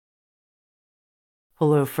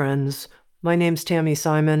Hello, friends. My name's Tami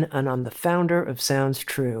Simon, and I'm the founder of Sounds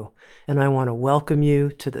True, and I want to welcome you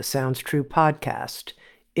to the Sounds True podcast,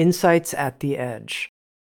 Insights at the Edge.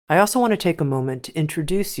 I also want to take a moment to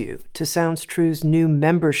introduce you to Sounds True's new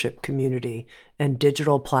membership community and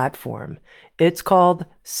digital platform. It's called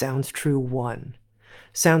Sounds True One.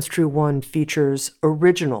 Sounds True One features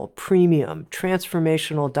original, premium,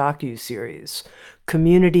 transformational docuseries,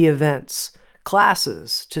 community events,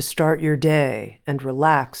 classes to start your day and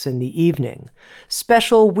relax in the evening,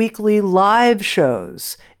 special weekly live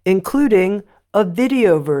shows, including a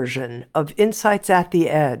video version of Insights at the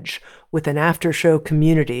Edge with an after-show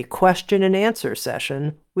community question and answer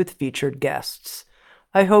session with featured guests.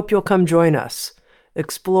 I hope you'll come join us,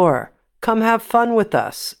 explore, come have fun with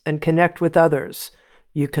us, and connect with others.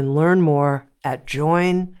 You can learn more at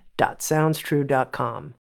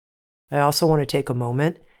join.soundstrue.com. I also want to take a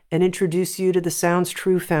moment and introduce you to the Sounds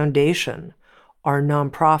True Foundation, our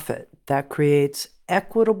nonprofit that creates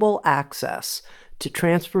equitable access to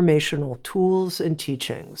transformational tools and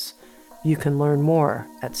teachings. You can learn more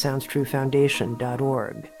at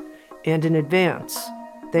soundstruefoundation.org. And in advance,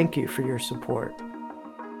 thank you for your support.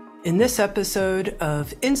 In this episode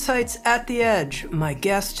of Insights at the Edge, my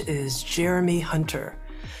guest is Jeremy Hunter.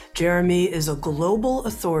 Jeremy is a global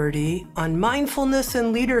authority on mindfulness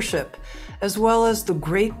and leadership, as well as the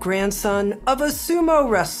great-grandson of a sumo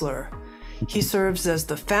wrestler. He serves as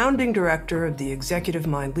the founding director of the Executive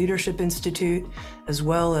Mind Leadership Institute, as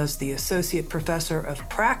well as the associate professor of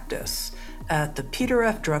practice at the Peter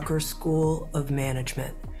F. Drucker School of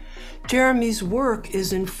Management. Jeremy's work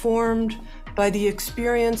is informed by the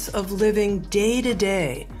experience of living day to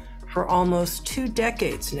day for almost 2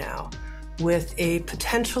 decades now with a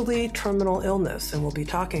potentially terminal illness, and we'll be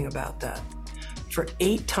talking about that. For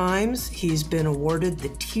 8 times, he's been awarded the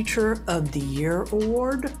Teacher of the Year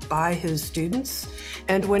award by his students,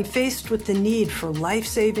 and when faced with the need for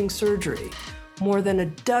life-saving surgery, more than a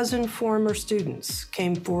dozen former students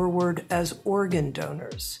came forward as organ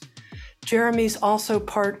donors. Jeremy's also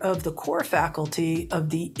part of the core faculty of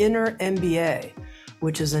the Inner MBA,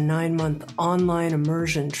 which is a 9-month online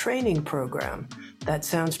immersion training program that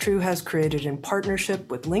Sounds True has created in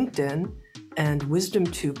partnership with LinkedIn and Wisdom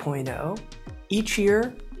 2.0. Each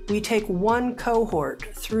year, we take one cohort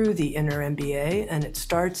through the Inner MBA, and it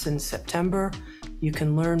starts in September. You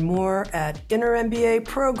can learn more at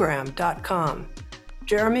innermbaprogram.com.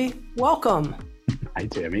 Jeremy, welcome. Hi,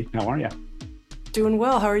 Tammy. How are you? Doing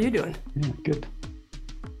well. How are you doing? Yeah, good.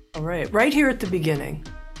 All right. Right here at the beginning,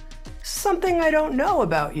 something I don't know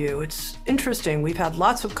about you. It's interesting. We've had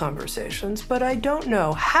lots of conversations, but I don't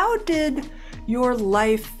know. How did your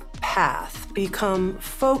life path become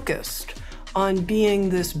focused on being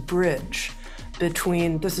this bridge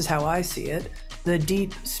between, this is how I see it, the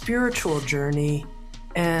deep spiritual journey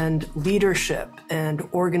and leadership and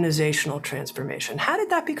organizational transformation? How did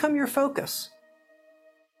that become your focus?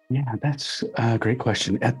 Yeah, that's a great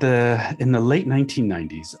question. In the late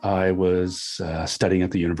 1990s, I was studying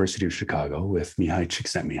at the University of Chicago with Mihai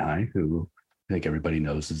Csikszentmihalyi, who I think everybody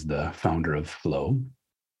knows is the founder of Flow.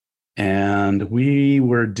 And we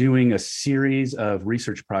were doing a series of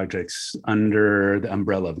research projects under the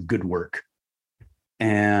umbrella of good work.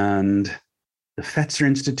 And the Fetzer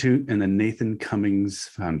Institute and the Nathan Cummings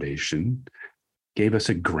Foundation gave us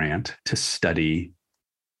a grant to study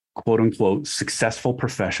quote unquote successful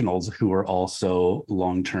professionals who are also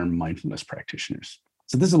long-term mindfulness practitioners.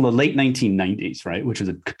 So this is in the late 1990s, right? Which is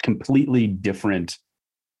a completely different,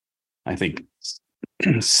 I think,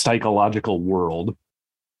 psychological world.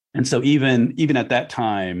 And so even at that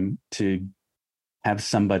time, to have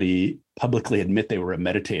somebody publicly admit they were a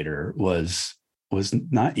meditator was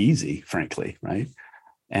not easy, frankly, right?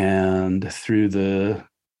 And through the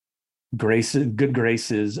good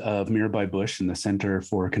graces of Mirabai Bush and the Center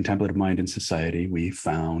for Contemplative Mind and Society, we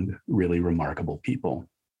found really remarkable people.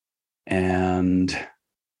 And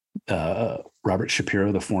Robert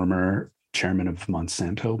Shapiro, the former chairman of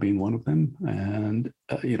Monsanto, being one of them, and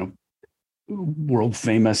world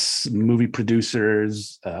famous movie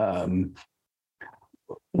producers,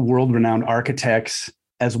 world-renowned architects,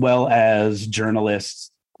 as well as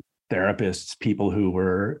journalists, therapists, people who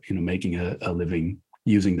were making a living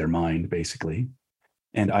using their mind, basically.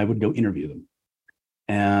 And I would go interview them.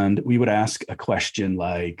 And we would ask a question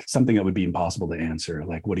like something that would be impossible to answer,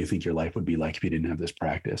 like, what do you think your life would be like if you didn't have this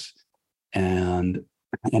practice? And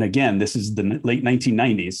again, this is the late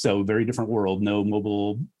 1990s, so very different world, no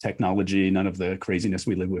mobile technology, none of the craziness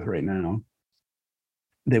we live with right now.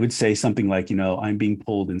 They would say something like, I'm being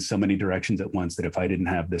pulled in so many directions at once that if I didn't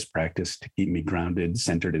have this practice to keep me grounded,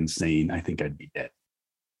 centered, and sane, I think I'd be dead.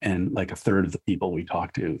 And like a third of the people we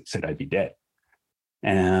talked to said I'd be dead.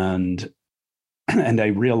 And I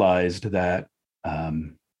realized that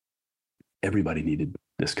everybody needed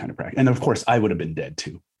this kind of practice. And of course, I would have been dead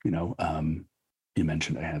too. You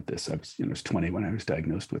mentioned I had this. I was 20 when I was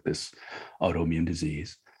diagnosed with this autoimmune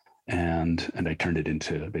disease, and I turned it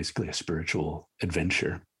into basically a spiritual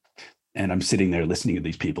adventure. And I'm sitting there listening to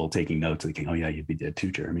these people taking notes, thinking, "Oh yeah, you'd be dead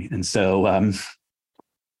too, Jeremy." And so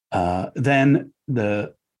then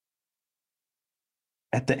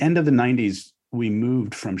at the end of the 90s, we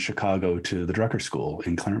moved from Chicago to the Drucker School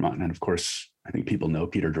in Claremont. And of course, I think people know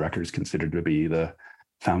Peter Drucker is considered to be the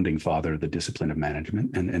founding father of the discipline of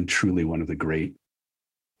management, and truly one of the great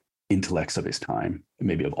intellects of his time,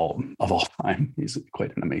 maybe of all time. He's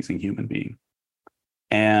quite an amazing human being.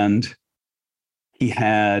 And he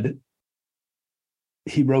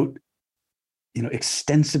wrote,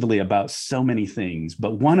 extensively about so many things,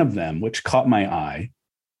 but one of them, which caught my eye,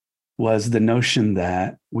 was the notion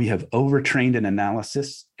that we have overtrained in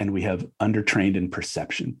analysis and we have undertrained in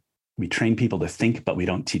perception. We train people to think, but we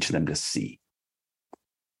don't teach them to see.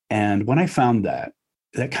 And when I found that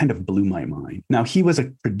kind of blew my mind. Now, he was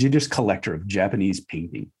a prodigious collector of Japanese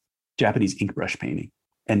painting, Japanese ink brush painting.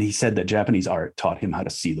 And he said that Japanese art taught him how to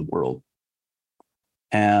see the world.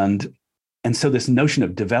 And so this notion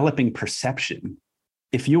of developing perception,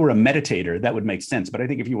 if you were a meditator, that would make sense. But I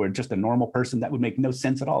think if you were just a normal person, that would make no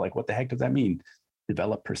sense at all. Like, what the heck does that mean?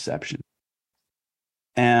 Develop perception.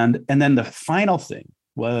 And then the final thing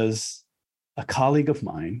was a colleague of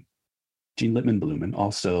mine, Jean Littman Blumen,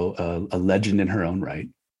 also a legend in her own right,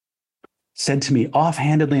 said to me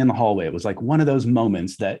offhandedly in the hallway, it was like one of those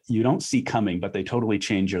moments that you don't see coming, but they totally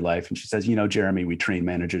change your life. And she says, Jeremy, we train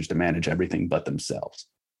managers to manage everything but themselves.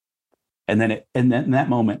 And then in that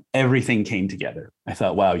moment, everything came together. I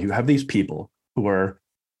thought, wow, you have these people who are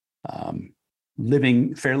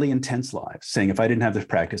living fairly intense lives, saying, if I didn't have this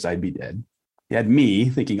practice, I'd be dead. You had me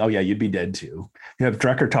thinking, oh yeah, you'd be dead too. You have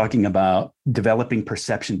Drucker talking about developing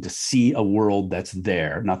perception to see a world that's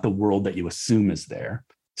there, not the world that you assume is there.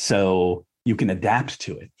 So you can adapt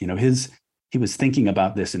to it. He was thinking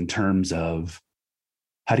about this in terms of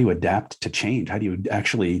how do you adapt to change? How do you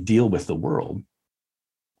actually deal with the world?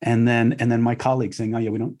 And then my colleague saying, oh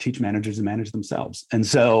yeah, we don't teach managers to manage themselves. And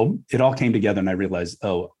so it all came together and I realized,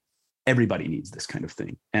 oh, everybody needs this kind of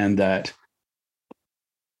thing. And that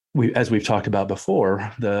as we've talked about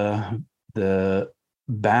before, the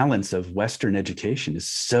balance of Western education is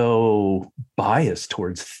so biased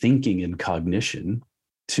towards thinking and cognition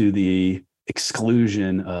to the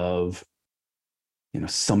exclusion of,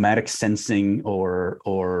 somatic sensing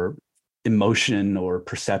or emotion or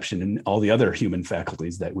perception and all the other human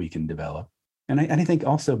faculties that we can develop. And I think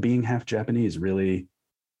also being half Japanese really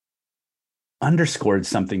underscored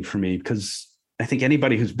something for me, because I think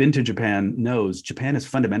anybody who's been to Japan knows Japan is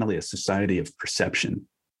fundamentally a society of perception,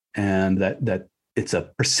 and that it's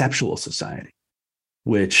a perceptual society,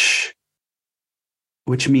 which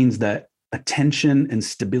means that attention and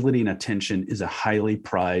stability and attention is a highly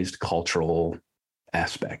prized cultural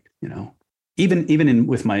aspect. Even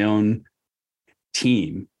with my own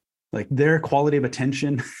team, like their quality of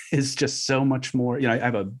attention is just so much more. I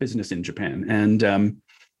have a business in Japan,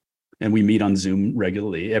 and we meet on Zoom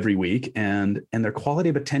regularly every week, and their quality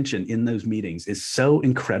of attention in those meetings is so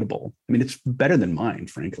incredible. I mean, it's better than mine,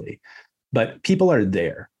 frankly, but people are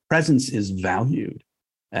there. Presence is valued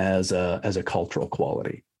as a cultural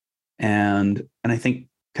quality. And I think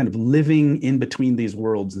kind of living in between these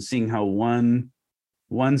worlds and seeing how one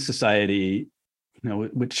society,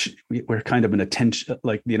 which we're kind of an attention,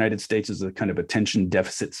 like the United States is a kind of attention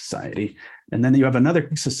deficit society. And then you have another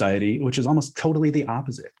society, which is almost totally the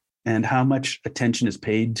opposite, and how much attention is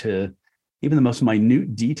paid to even the most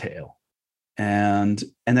minute detail. And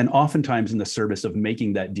then oftentimes in the service of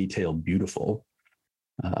making that detail beautiful,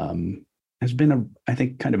 has been I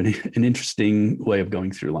think kind of an interesting way of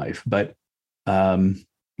going through life. But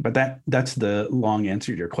that's the long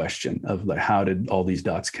answer to your question of like, how did all these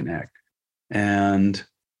dots connect? And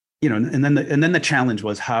and then the challenge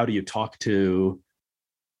was, how do you talk to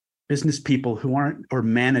business people who aren't, or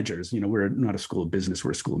managers? We're not a school of business,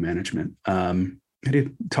 we're a school of management. How do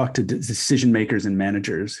you talk to decision makers and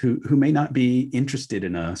managers who may not be interested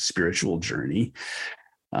in a spiritual journey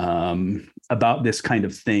about this kind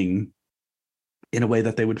of thing in a way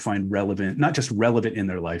that they would find relevant, not just relevant in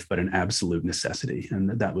their life, but an absolute necessity?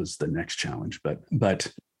 And that was the next challenge. But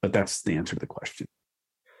that's the answer to the question.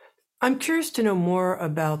 I'm curious to know more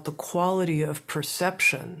about the quality of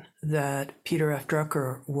perception that Peter F.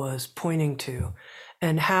 Drucker was pointing to,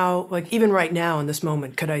 and how, like, even right now in this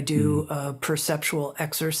moment, could I do a perceptual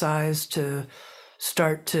exercise to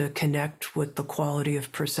start to connect with the quality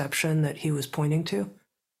of perception that he was pointing to?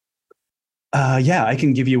 Yeah, I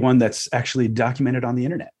can give you one that's actually documented on the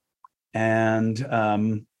internet, and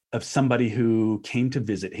of somebody who came to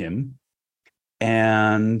visit him,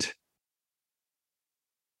 and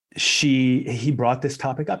he brought this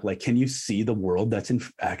topic up, like, can you see the world that's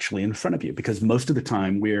actually in front of you? Because most of the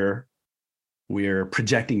time we're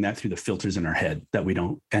projecting that through the filters in our head that we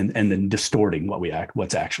don't, and then distorting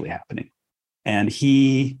what's actually happening. And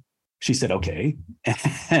she said, okay.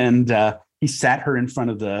 And he sat her in front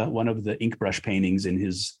of one of the ink brush paintings in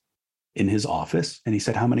his office. And he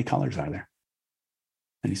said, how many colors are there?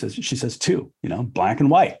 And she says, two, black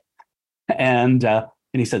and white. And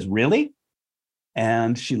he says, really?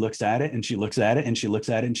 And she looks at it and she looks at it and she looks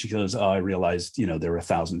at it and she goes, oh, I realized, there were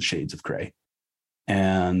 1,000 shades of gray.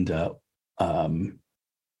 And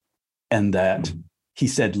that he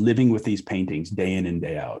said, living with these paintings day in and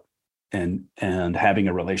day out and having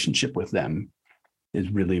a relationship with them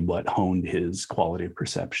is really what honed his quality of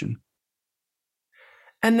perception.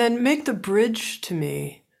 And then make the bridge to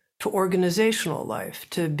me to organizational life,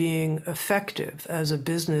 to being effective as a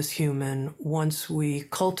business human once we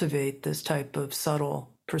cultivate this type of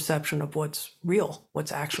subtle perception of what's real,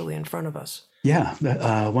 what's actually in front of us. Yeah,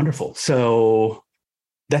 wonderful. So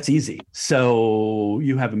that's easy. So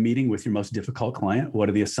you have a meeting with your most difficult client. What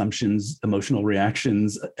are the assumptions, emotional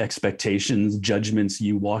reactions, expectations, judgments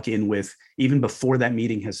you walk in with even before that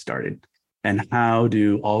meeting has started? And how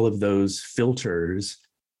do all of those filters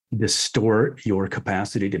distort your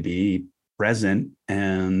capacity to be present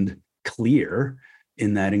and clear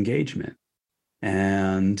in that engagement?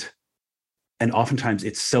 And oftentimes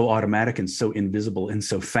it's so automatic and so invisible and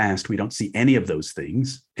so fast, we don't see any of those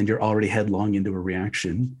things, and you're already headlong into a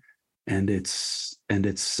reaction, and it's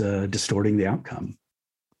distorting the outcome.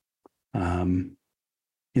 One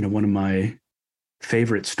of my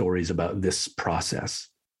favorite stories about this process,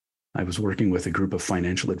 I was working with a group of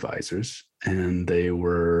financial advisors, and they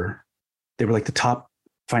were like the top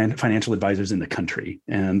financial advisors in the country,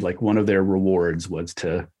 and like one of their rewards was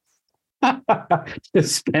to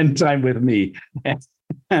spend time with me,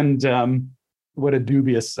 and what a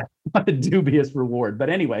dubious reward. But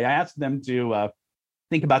anyway, I asked them to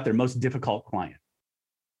think about their most difficult client,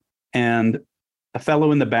 and a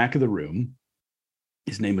fellow in the back of the room,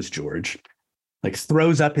 his name was George, like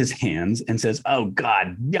throws up his hands and says, "Oh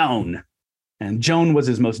God, Joan!" And Joan was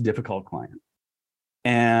his most difficult client,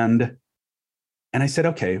 and I said,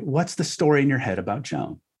 "Okay, what's the story in your head about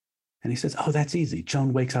Joan?" And he says, "Oh, that's easy.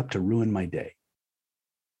 Joan wakes up to ruin my day."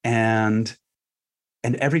 And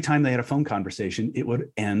every time they had a phone conversation, it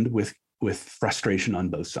would end with frustration on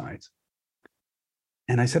both sides.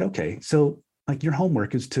 And I said, "Okay, so like your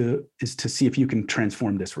homework is to see if you can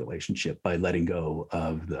transform this relationship by letting go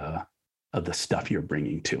of the stuff you're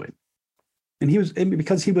bringing to it." And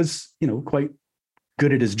because he was, quite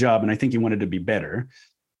good at his job, and I think he wanted to be better.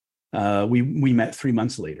 We met 3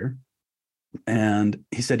 months later. And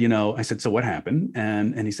he said, I said, "So what happened?"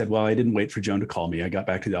 And he said, "Well, I didn't wait for Joan to call me. I got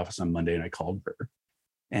back to the office on Monday and I called her.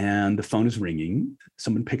 And the phone is ringing.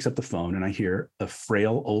 Someone picks up the phone and I hear a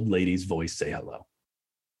frail old lady's voice say hello."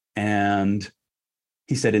 And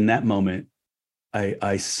he said, in that moment,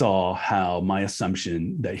 I saw how my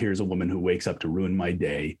assumption that here's a woman who wakes up to ruin my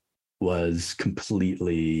day was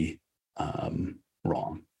completely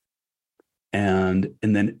wrong. And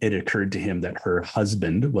then it occurred to him that her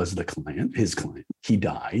husband was his client. He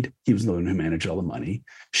died. He was the one who managed all the money.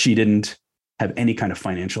 She didn't have any kind of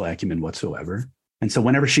financial acumen whatsoever. And so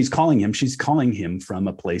whenever she's calling him from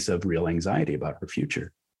a place of real anxiety about her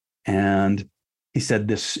future. And he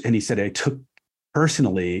said, I took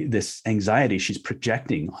personally this anxiety she's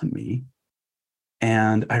projecting on me.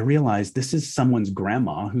 And I realized this is someone's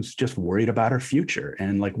grandma who's just worried about her future.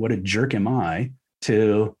 And like, what a jerk am I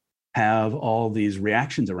to have all these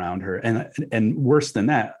reactions around her, and worse than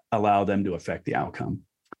that, allow them to affect the outcome.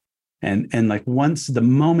 And like once the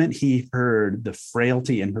moment he heard the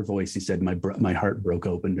frailty in her voice, he said, my heart broke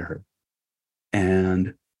open to her.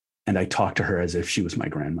 And I talked to her as if she was my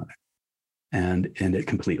grandmother. And it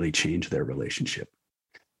completely changed their relationship.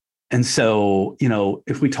 And so,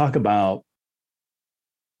 if we talk about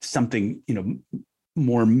something,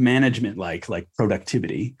 more management like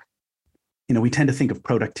productivity, we tend to think of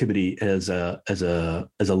productivity as a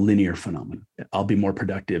linear phenomenon. I'll be more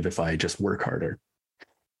productive if I just work harder.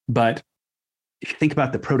 But if you think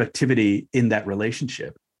about the productivity in that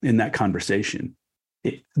relationship, in that conversation,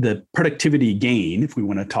 the productivity gain, if we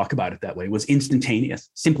want to talk about it that way, was instantaneous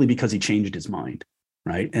simply because he changed his mind.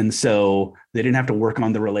 right? And so they didn't have to work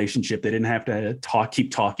on the relationship. They didn't have to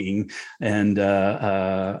keep talking and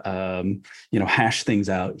hash things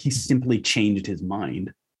out. He simply changed his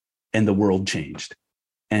mind, and the world changed,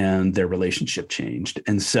 and their relationship changed.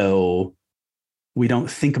 And so we don't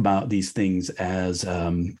think about these things as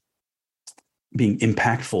being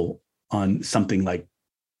impactful on something like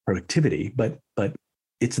productivity, but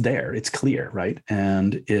it's there, it's clear, right?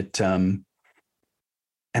 And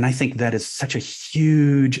and I think that is such a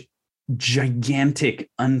huge, gigantic,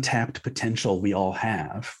 untapped potential we all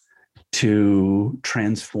have to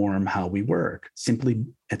transform how we work, simply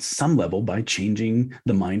at some level by changing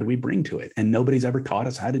the mind we bring to it. And nobody's ever taught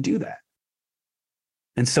us how to do that.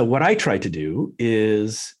 And so what I try to do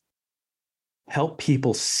is help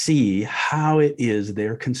people see how it is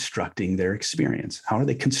they're constructing their experience. How are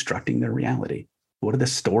they constructing their reality? What are the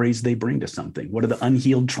stories they bring to something? What are the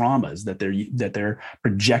unhealed traumas that they're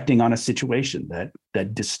projecting on a situation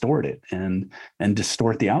that distort it and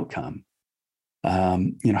distort the outcome? How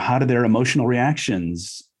do their emotional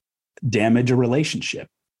reactions damage a relationship?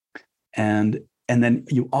 And then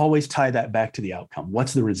you always tie that back to the outcome.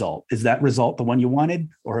 What's the result? Is that result the one you wanted,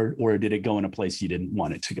 or did it go in a place you didn't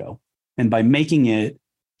want it to go? And by making it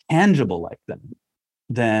tangible like that,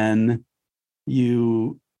 then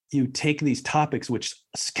you take these topics which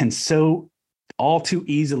can so all too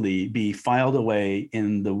easily be filed away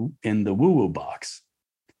in the woo-woo box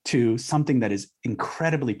to something that is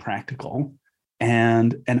incredibly practical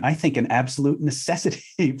and I think an absolute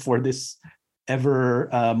necessity for this ever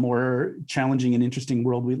more challenging and interesting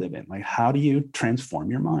world we live in. Like, how do you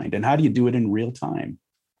transform your mind, and how do you do it in real time?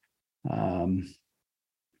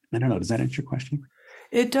 I don't know. Does that answer your question?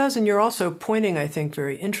 It does. And you're also pointing, I think,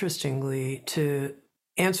 very interestingly to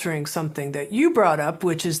answering something that you brought up,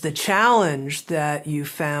 which is the challenge that you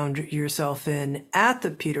found yourself in at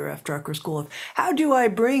the Peter F. Drucker School of how do I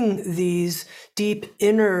bring these deep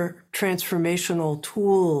inner transformational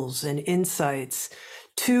tools and insights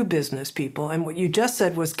to business people? And what you just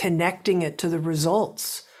said was connecting it to the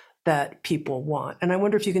results that people want. And I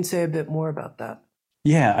wonder if you can say a bit more about that.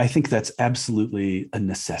 Yeah, I think that's absolutely a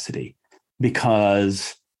necessity,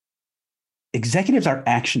 because executives are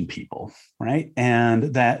action people, right?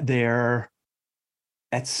 And that they're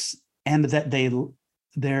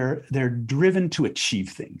driven to achieve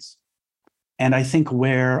things. And I think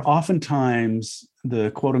where oftentimes the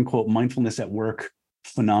quote unquote mindfulness at work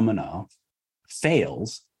phenomena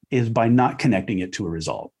fails is by not connecting it to a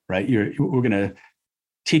result, right? We're going to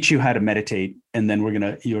teach you how to meditate, and then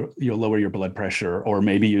you'll lower your blood pressure, or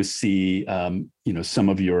maybe you see some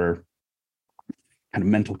of your kind of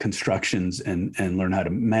mental constructions and learn how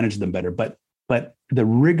to manage them better. But the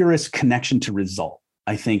rigorous connection to result,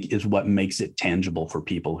 I think, is what makes it tangible for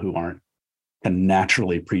people who aren't kind of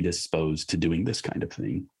naturally predisposed to doing this kind of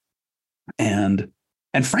thing. And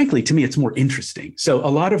frankly, to me, it's more interesting. So a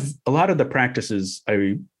lot of the practices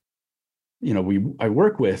I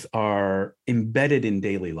work with are embedded in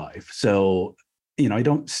daily life. So, I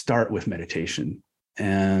don't start with meditation,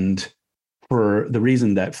 and for the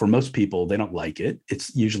reason that for most people, they don't like it.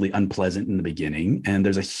 It's usually unpleasant in the beginning, and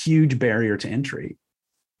there's a huge barrier to entry.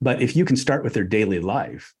 But if you can start with their daily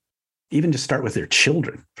life, even just start with their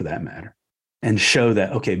children for that matter, and show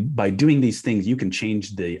that, okay, by doing these things, you can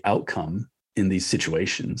change the outcome in these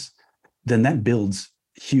situations, then that builds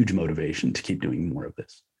huge motivation to keep doing more of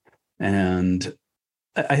this. And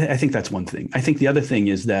I think that's one thing. I think the other thing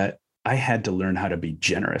is that I had to learn how to be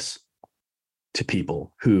generous to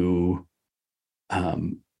people whose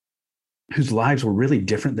lives were really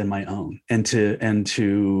different than my own, and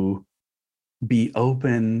to be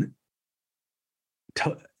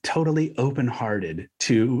totally open-hearted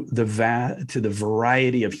to the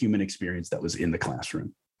variety of human experience that was in the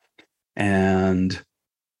classroom. And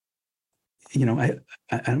I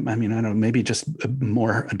mean, I don't know, maybe just a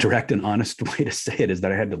more direct and honest way to say it is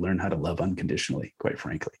that I had to learn how to love unconditionally, quite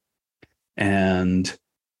frankly. And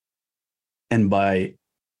by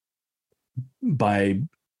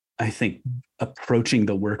I think approaching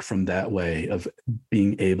the work from that way of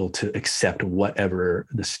being able to accept whatever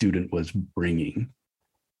the student was bringing,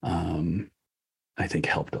 I think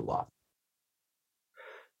helped a lot.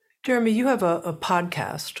 Jeremy, you have a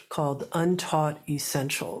podcast called Untaught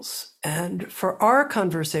Essentials. And for our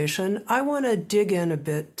conversation, I want to dig in a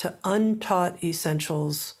bit to untaught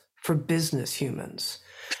essentials for business humans.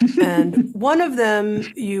 And one of them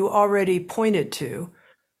you already pointed to,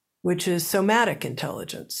 which is somatic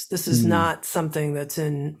intelligence. This is not something that's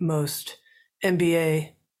in most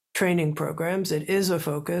MBA training programs. It is a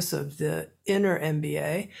focus of the inner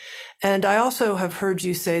MBA. And I also have heard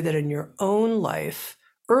you say that in your own life,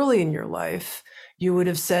 early in your life, you would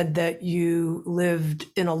have said that you lived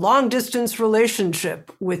in a long distance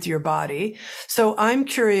relationship with your body. So I'm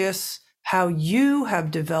curious how you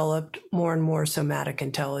have developed more and more somatic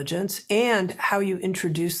intelligence and how you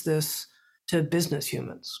introduce this to business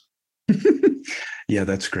humans. Yeah,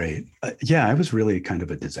 that's great. Yeah, I was really kind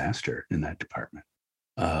of a disaster in that department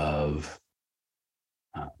of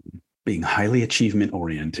um, being highly achievement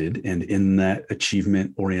oriented, and in that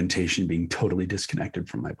achievement orientation being totally disconnected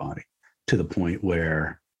from my body to the point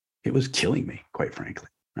where it was killing me, quite frankly.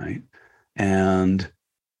 Right. And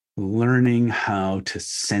learning how to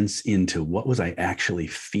sense into what was I actually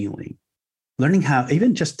feeling, learning how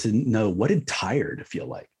even just to know what did tired feel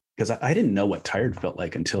like, because I didn't know what tired felt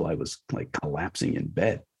like until I was like collapsing in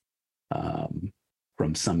bed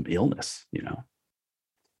from some illness, you know.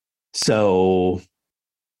 So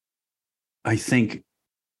I think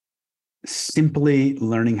simply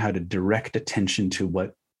learning how to direct attention to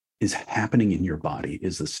what is happening in your body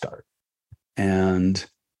is the start. And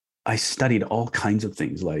I studied all kinds of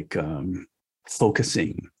things like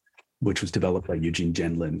focusing, which was developed by Eugene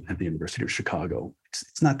Gendlin at the University of Chicago.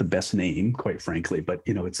 It's not the best name, quite frankly, but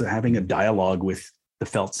you know, it's having a dialogue with the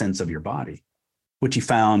felt sense of your body, which he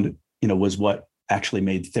found, you know, was what actually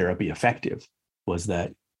made therapy effective. Was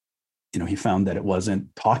that, you know, he found that it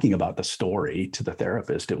wasn't talking about the story to the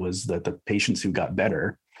therapist; it was that the patients who got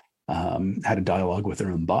better had a dialogue with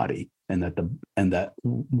their own body, and that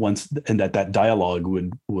dialogue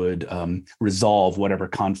would resolve whatever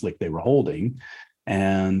conflict they were holding,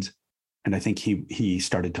 and I think he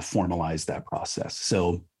started to formalize that process.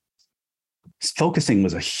 So focusing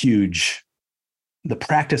was the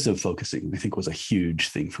practice of focusing, I think, was a huge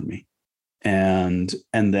thing for me, and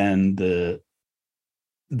then the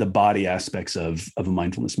body aspects of a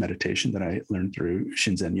mindfulness meditation that I learned through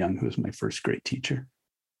Shinzen Young, who was my first great teacher.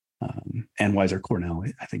 And Weiser Cornell,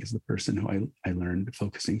 I think, is the person who I learned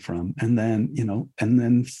focusing from. And then, you know, and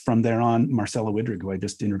then from there on, Marcella Widrig, who I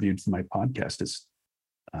just interviewed for my podcast, is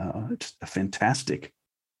just a fantastic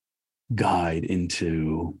guide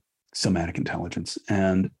into somatic intelligence.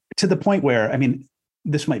 And to the point where, I mean,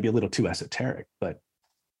 this might be a little too esoteric, but,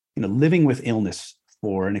 you know, living with illness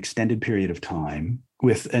for an extended period of time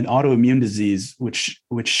with an autoimmune disease,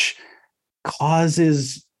 which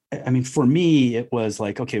causes, I mean, for me, it was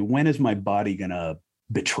like, okay, when is my body gonna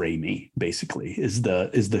betray me? Basically, is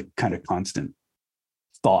the kind of constant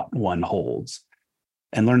thought one holds,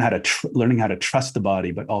 and learning how to trust the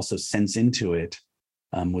body, but also sense into it,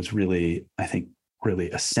 was really, I think, really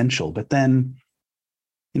essential. But then,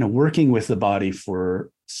 you know, working with the body for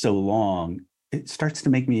so long, it starts to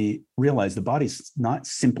make me realize the body's not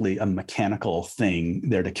simply a mechanical thing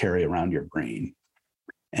there to carry around your brain.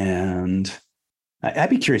 And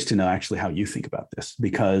I'd be curious to know actually how you think about this,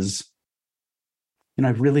 because, you know,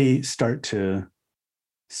 I really start to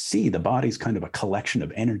see the body's kind of a collection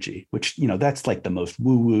of energy, which, you know, that's like the most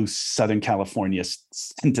woo-woo Southern California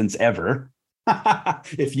sentence ever.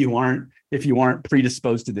 if you aren't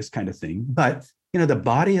predisposed to this kind of thing. But, you know, the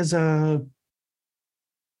body is at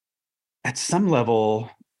some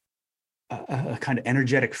level, a kind of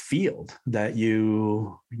energetic field that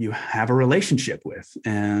you have a relationship with.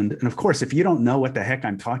 And of course, if you don't know what the heck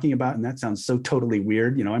I'm talking about, and that sounds so totally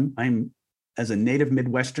weird, you know, I'm as a native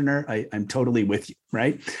Midwesterner, I'm totally with you,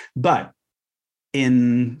 right? But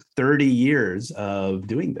in 30 years of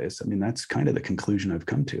doing this, I mean, that's kind of the conclusion I've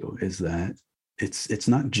come to, is that it's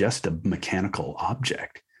not just a mechanical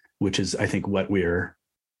object, which is, I think,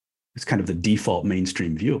 it's kind of the default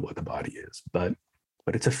mainstream view of what the body is, but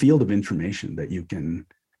it's a field of information that you can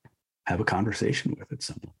have a conversation with at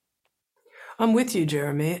some point. I'm with you,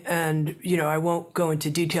 Jeremy. And, you know, I won't go into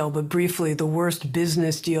detail, but briefly, the worst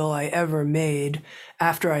business deal I ever made,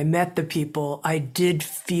 after I met the people, I did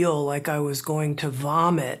feel like I was going to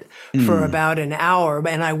vomit for about an hour.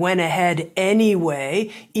 And I went ahead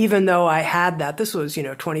anyway, even though I had that. This was, you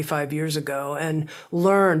know, 25 years ago, and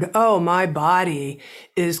learned, oh, my body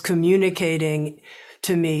is communicating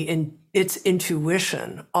to me in its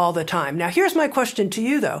intuition all the time. Now, here's my question to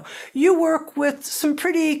you, though. You work with some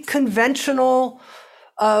pretty conventional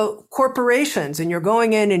corporations, and you're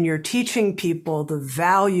going in and you're teaching people the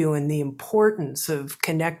value and the importance of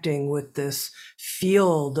connecting with this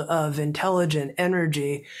field of intelligent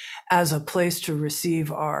energy as a place to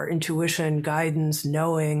receive our intuition, guidance,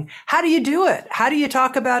 knowing. How do you do it? How do you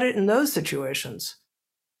talk about it in those situations?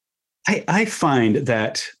 I find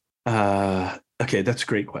that okay, that's a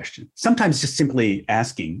great question. Sometimes just simply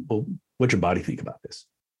asking, well, what's your body think about this?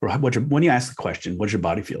 Or when you ask the question, what does your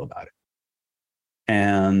body feel about it?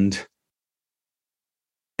 And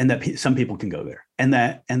that some people can go there. And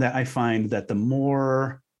that I find that the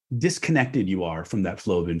more disconnected you are from that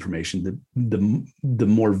flow of information, the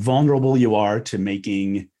more vulnerable you are to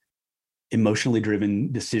making emotionally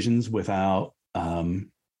driven decisions without, to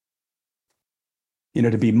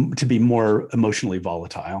be more emotionally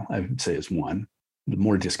volatile, I would say, is one. The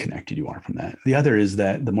more disconnected you are from that. The other is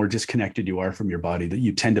that the more disconnected you are from your body, that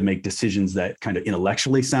you tend to make decisions that kind of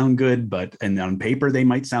intellectually sound good, and on paper they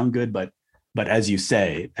might sound good, but as you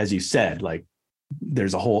said, like,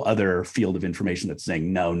 there's a whole other field of information that's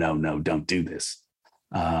saying, no, don't do this.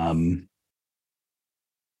 That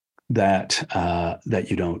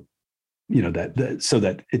you don't, so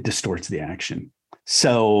that it distorts the action.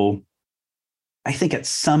 So I think at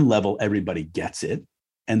some level, everybody gets it,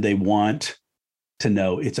 and they want to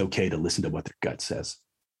know it's okay to listen to what their gut says.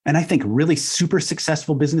 And I think really super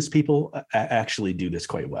successful business people actually do this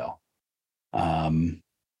quite well. And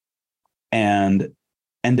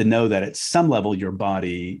to know that at some level, your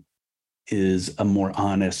body is a more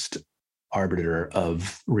honest arbiter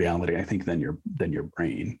of reality, I think, than your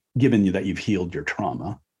brain, given that you've healed your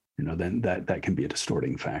trauma, then that can be a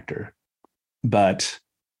distorting factor. But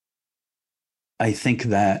I think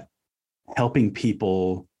that helping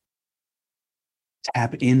people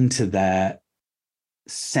tap into that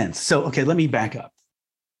sense. So, okay, let me back up.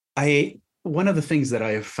 One of the things that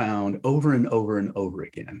I have found over and over and over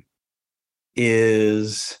again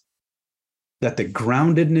is that the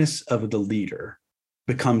groundedness of the leader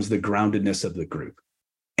becomes the groundedness of the group,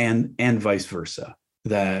 and vice versa.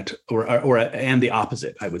 That and the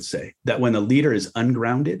opposite, I would say, that when a leader is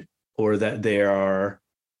ungrounded, or that they are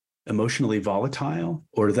emotionally volatile,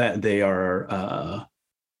 or that they are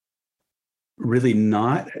really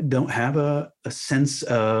don't have a sense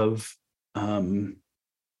of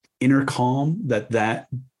inner calm, that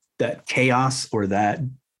chaos or that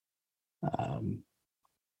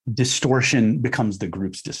distortion becomes the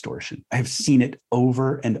group's distortion. I have seen it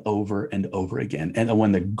over and over and over again. And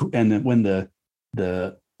when the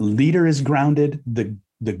leader is grounded,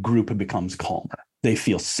 the group becomes calmer. They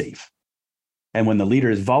feel safe. And when the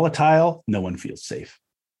leader is volatile, no one feels safe.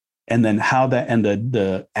 And then how that, and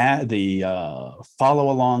the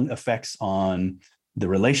follow along effects on the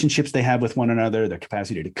relationships they have with one another, their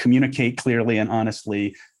capacity to communicate clearly and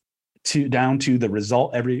honestly, down to the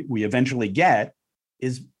result we eventually get,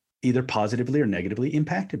 is either positively or negatively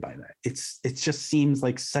impacted by that. It just seems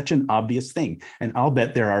like such an obvious thing. And I'll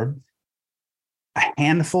bet there are a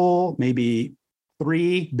handful, maybe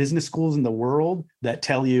 3 business schools in the world that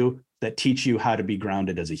teach you how to be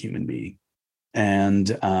grounded as a human being. And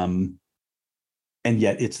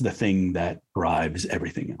yet it's the thing that drives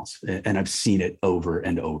everything else. And I've seen it over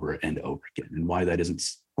and over and over again. And why that isn't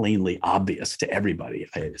plainly obvious to everybody,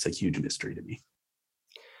 it's a huge mystery to me.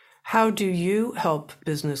 How do you help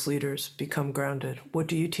business leaders become grounded? What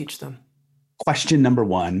do you teach them? Question number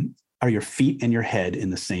 1, are your feet and your head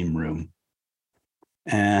in the same room?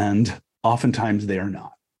 And oftentimes they are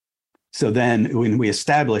not. So then when we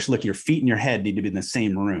establish, look, your feet and your head need to be in the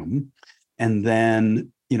same room. And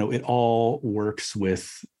then, it all works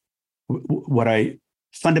with what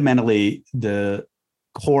fundamentally, the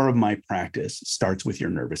core of my practice starts with your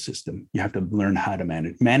nervous system. You have to learn how to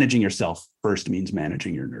managing yourself first means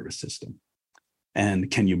managing your nervous system. And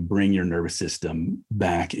can you bring your nervous system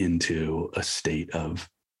back into a state of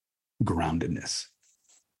groundedness?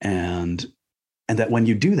 And that when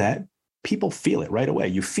you do that, people feel it right away.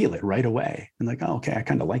 You feel it right away. And like, oh, okay, I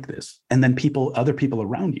kind of like this. And then other people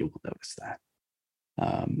around you will notice that.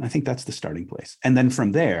 I think that's the starting place. And then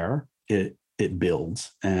from there, it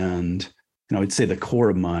builds. And I'd say the core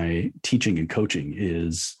of my teaching and coaching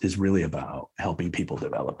is really about helping people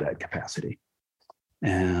develop that capacity.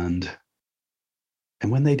 And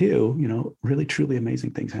when they do, really, truly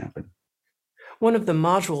amazing things happen. One of the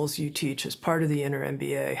modules you teach as part of the Inner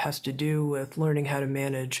MBA has to do with learning how to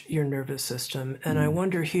manage your nervous system. And I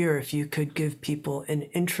wonder here if you could give people an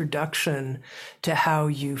introduction to how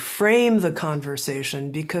you frame the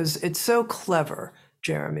conversation, because it's so clever,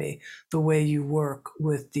 Jeremy, the way you work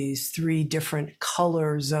with these 3 different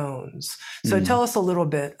color zones. So tell us a little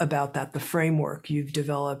bit about that, the framework you've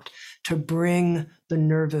developed to bring the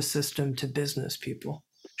nervous system to business people.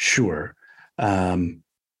 Sure.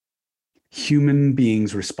 Human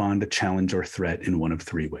beings respond to challenge or threat in one of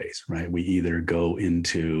 3 ways, right? We either go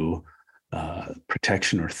into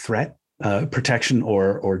protection or threat, protection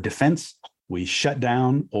or defense. We shut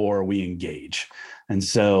down or we engage. And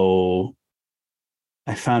so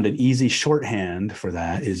I found an easy shorthand for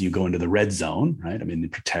that is you go into the red zone, right? I'm in the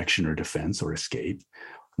protection or defense or escape.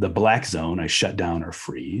 The black zone, I shut down or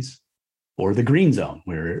freeze, or the green zone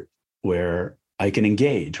where I can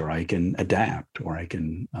engage or I can adapt or I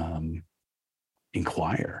can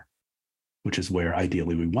inquire, which is where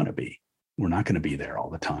ideally we want to be. We're not going to be there all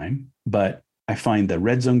the time, but I find the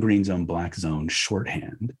red zone, green zone, black zone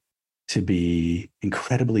shorthand to be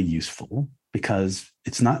incredibly useful because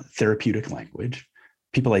it's not therapeutic language.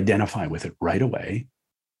 People identify with it right away.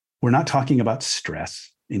 We're not talking about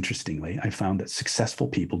stress. Interestingly, I found that successful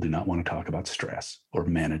people do not want to talk about stress or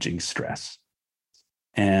managing stress.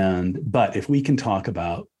 But if we can talk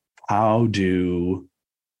about how do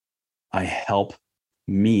I help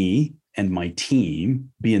me and my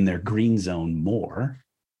team be in their green zone more,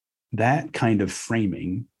 that kind of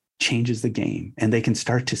framing changes the game. And they can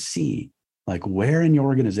start to see, like, where in your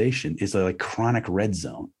organization is a chronic red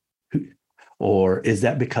zone? Or is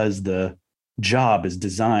that because the job is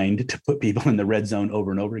designed to put people in the red zone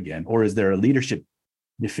over and over again? Or is there a leadership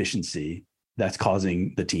deficiency that's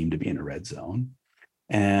causing the team to be in a red zone?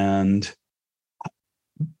 And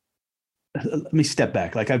let me step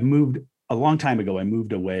back. A long time ago, I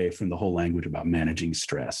moved away from the whole language about managing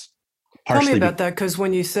stress. Tell me about that, because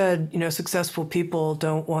when you said, successful people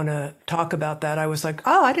don't want to talk about that, I was like,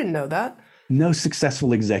 oh, I didn't know that. No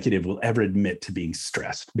successful executive will ever admit to being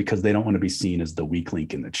stressed because they don't want to be seen as the weak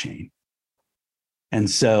link in the chain. And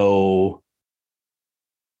so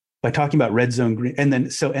by talking about red zone, green, and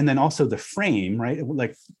then also the frame, right?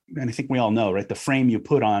 And I think we all know, right? The frame you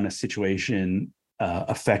put on a situation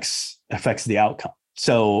affects the outcome.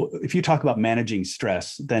 So if you talk about managing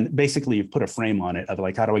stress, then basically you've put a frame on it of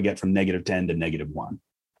how do I get from -10 to -1?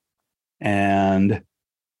 And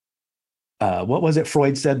what was it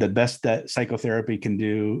Freud said? The best that psychotherapy can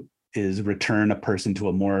do is return a person to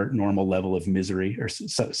a more normal level of misery, or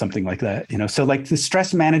something like that. So the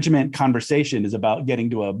stress management conversation is about getting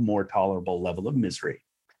to a more tolerable level of misery.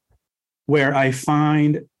 Where I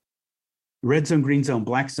find red zone, green zone,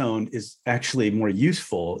 black zone is actually more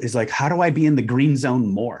useful is how do I be in the green zone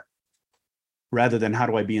more rather than how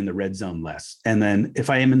do I be in the red zone less? And then if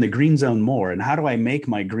I am in the green zone more, and how do I make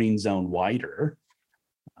my green zone wider,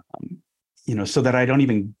 so that I don't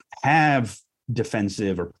even have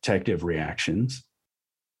defensive or protective reactions,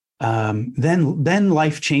 then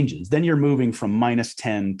life changes. Then you're moving from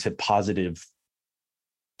 -10 to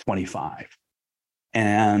 +25.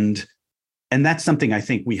 And that's something I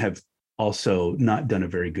think we have also not done a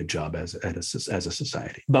very good job as a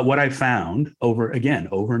society. But what I found over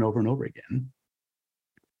and over again,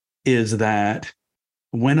 is that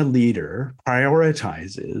when a leader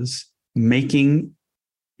prioritizes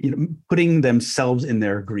putting themselves in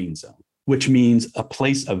their green zone, which means a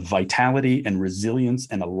place of vitality and resilience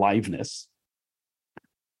and aliveness,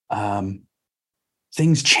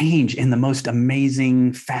 things change in the most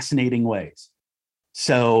amazing, fascinating ways.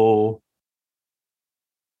 So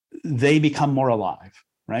they become more alive,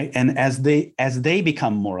 right? And as they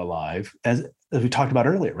become more alive, as we talked about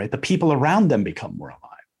earlier, right, the people around them become more alive.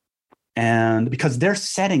 And because they're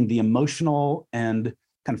setting the emotional and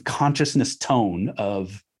kind of consciousness tone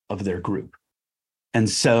of their group. And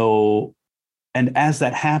so, and as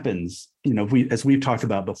that happens, as we've talked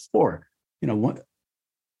about before,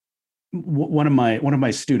 one of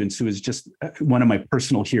my students, who is just one of my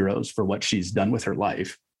personal heroes for what she's done with her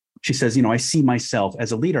life, she says, I see myself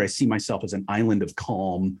as a leader, I see myself as an island of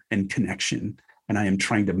calm and connection, and I am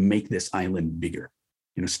trying to make this island bigger,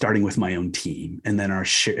 starting with my own team, and then our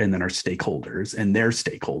stakeholders and their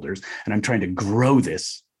stakeholders, and I'm trying to grow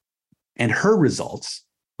this. And her results,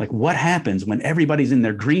 what happens when everybody's in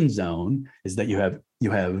their green zone, is that you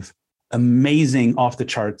have amazing off the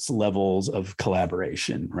charts levels of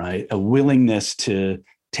collaboration, right? A willingness to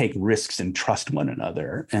take risks and trust one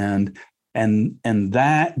another. And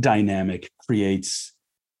that dynamic creates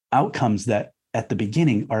outcomes that at the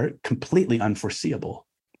beginning are completely unforeseeable,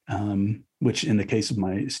 which in the case of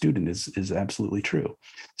my student is absolutely true.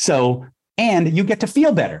 So, and you get to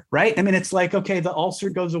feel better, right? I mean, it's okay, the ulcer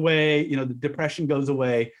goes away, the depression goes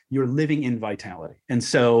away, you're living in vitality. And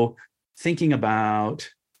so thinking about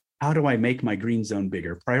how do I make my green zone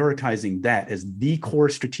bigger, prioritizing that as the core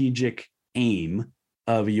strategic aim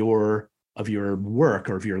of your work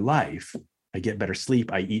or of your life. I get better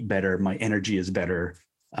sleep, I eat better, my energy is better,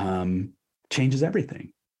 changes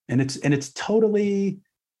everything. And it's totally,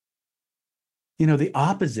 the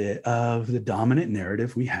opposite of the dominant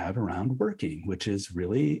narrative we have around working, which is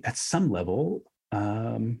really at some level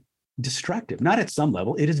destructive. Not at some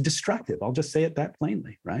level, it is destructive. I'll just say it that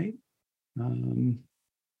plainly, right?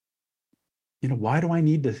 Why do I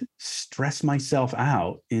need to stress myself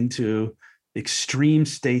out into extreme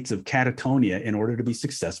states of catatonia in order to be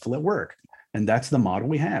successful at work? And that's the model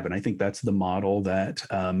we have. And I think that's the model that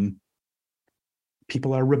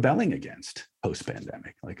people are rebelling against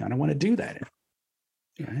post-pandemic. I don't want to do that.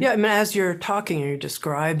 right? Yeah, I mean, as you're talking, you're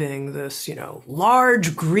describing this,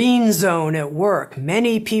 large green zone at work,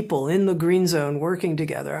 many people in the green zone working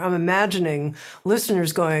together. I'm imagining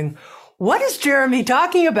listeners going, what is Jeremy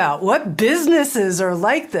talking about? What businesses are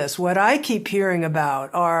like this? What I keep hearing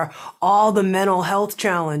about are all the mental health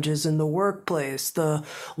challenges in the workplace, the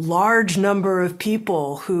large number of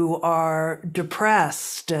people who are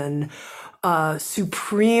depressed and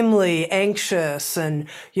supremely anxious. And,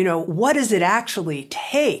 what does it actually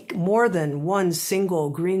take more than one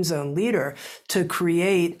single green zone leader to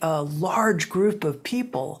create a large group of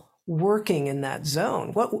people working in that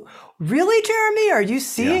zone? What really, Jeremy? Are you Yeah,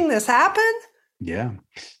 seeing this happen? yeah.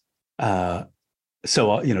 Uh,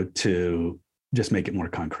 so to just make it more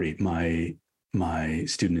concrete, my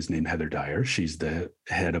student is named Heather Dyer. She's the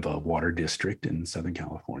head of a water district in Southern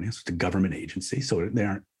California. So it's a government agency. So they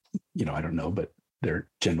aren't, I don't know, but they're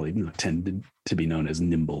generally tended to be known as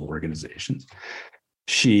nimble organizations.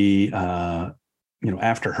 She,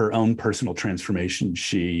 after her own personal transformation,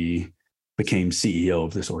 she became CEO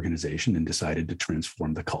of this organization and decided to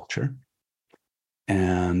transform the culture.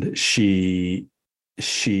 And she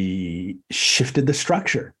shifted the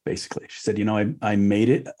structure. Basically, she said, I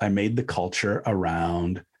made the culture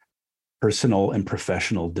around personal and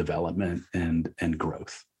professional development and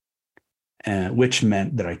growth, and which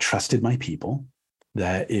meant that I trusted my people,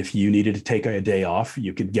 that if you needed to take a day off,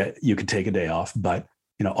 you could take a day off, but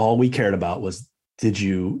all we cared about was, did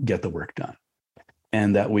you get the work done?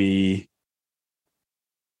 And that we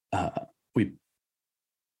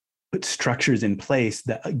put structures in place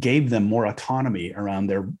that gave them more autonomy around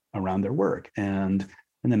their work. And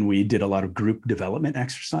then we did a lot of group development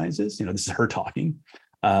exercises. This is her talking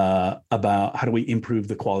about how do we improve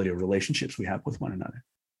the quality of relationships we have with one another,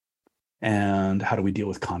 and how do we deal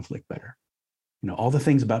with conflict better. All the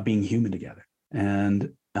things about being human together.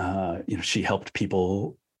 And she helped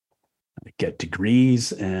people get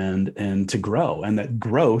degrees and to grow. And that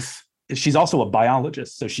growth, she's also a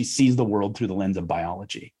biologist, so she sees the world through the lens of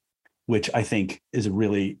biology, which I think is a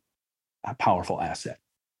really powerful asset.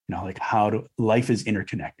 Like life is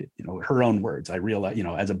interconnected. Her own words. I realize,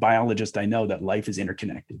 as a biologist, I know that life is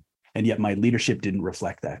interconnected, and yet my leadership didn't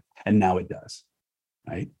reflect that, and now it does,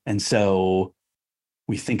 right? And so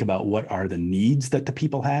we think about what are the needs that the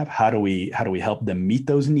people have. How do we help them meet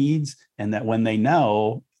those needs? And that when they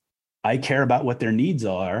know I care about what their needs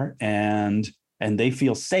are, and they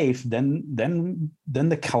feel safe, then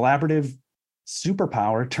the collaborative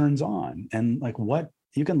superpower turns on. And like, what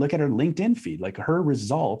you can look at her LinkedIn feed, like her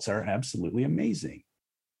results are absolutely amazing.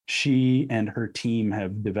 She and her team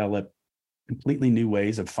have developed completely new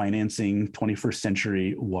ways of financing 21st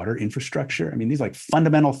century water infrastructure. I mean, these are like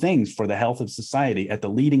fundamental things for the health of society at the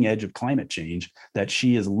leading edge of climate change that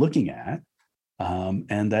she is looking at,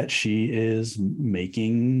 and that she is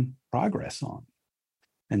making progress on.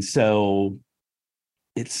 And so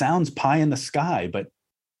it sounds pie in the sky, but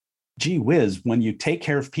gee whiz, when you take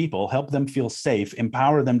care of people, help them feel safe,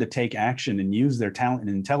 empower them to take action and use their talent and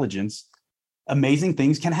intelligence, amazing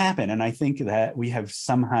things can happen. And I think that we have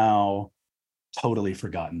somehow totally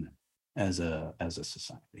forgotten it as a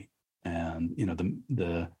society. And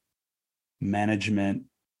the management,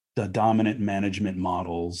 the dominant management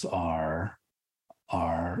models are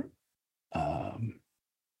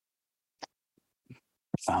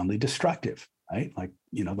profoundly destructive, right? Like,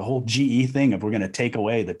 the whole GE thing of we're going to take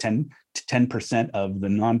away the 10% of the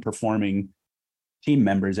non-performing team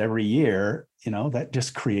members every year, that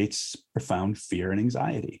just creates profound fear and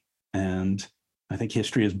anxiety. And I think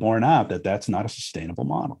history has borne out that that's not a sustainable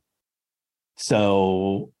model.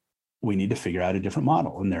 So we need to figure out a different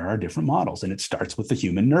model. And there are different models. And it starts with the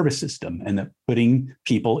human nervous system, and that putting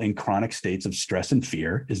people in chronic states of stress and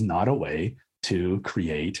fear is not a way to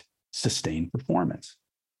create sustained performance.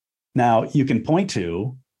 Now, you can point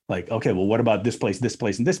to, like, okay, well, what about this place,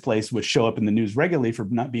 and this place, which show up in the news regularly for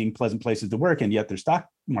not being pleasant places to work, and yet their stock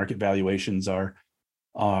market valuations are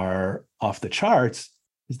off the charts?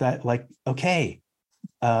 Is that like, okay,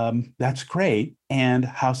 that's great, and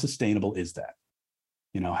how sustainable is that?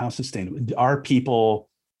 How sustainable are people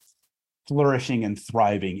flourishing and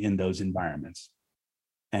thriving in those environments?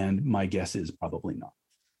 And my guess is probably not.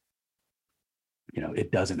 It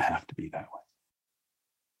doesn't have to be that way.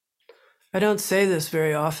 I don't say this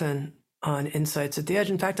very often on Insights at the Edge.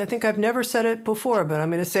 In fact, I think I've never said it before, but I'm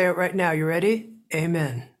going to say it right now. You ready?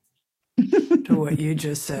 Amen to what you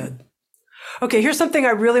just said. Okay, here's something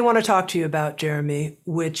I really want to talk to you about, Jeremy,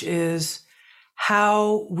 which is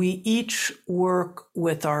how we each work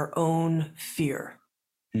with our own fear.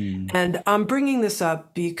 And I'm bringing this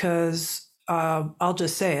up because I'll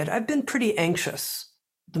just say it. I've been pretty anxious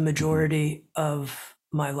the majority of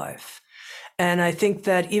my life. And I think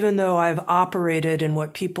that even though I've operated in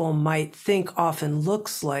what people might think often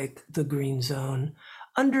looks like the green zone,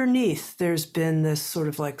 underneath there's been this sort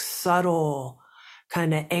of like subtle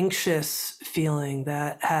kind of anxious feeling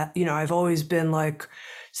that, I've always been like,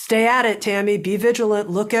 stay at it, Tami, be vigilant,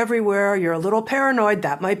 look everywhere. You're a little paranoid.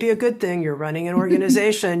 That might be a good thing. You're running an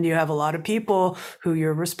organization. You have a lot of people who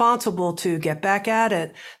you're responsible to. Get back at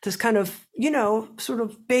it. This kind of, sort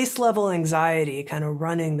of base level anxiety kind of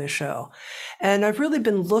running the show. And I've really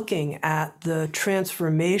been looking at the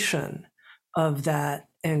transformation of that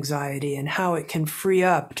anxiety and how it can free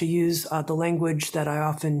up, to use the language that I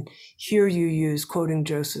often hear you use, quoting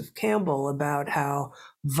Joseph Campbell, about how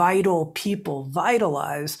vital people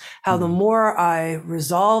vitalize, how the more I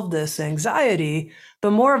resolve this anxiety,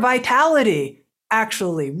 the more vitality,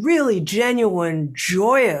 actually, really genuine,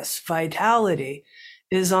 joyous vitality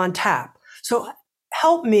is on tap. So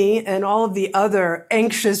help me and all of the other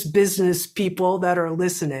anxious business people that are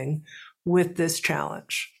listening with this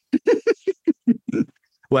challenge.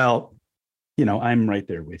 Well, I'm right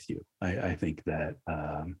there with you. I think that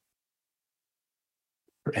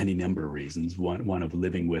for any number of reasons, one of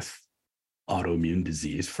living with autoimmune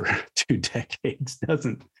disease for 2 decades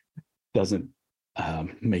doesn't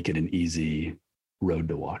make it an easy road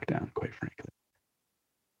to walk down, quite frankly.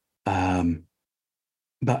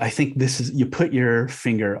 But I think you put your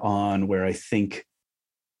finger on where I think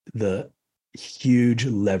the huge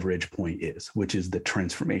leverage point is, which is the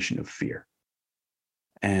transformation of fear.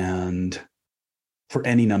 And for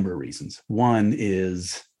any number of reasons. One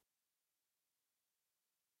is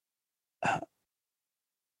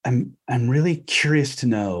I'm really curious to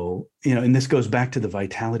know, and this goes back to the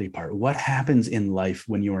vitality part. What happens in life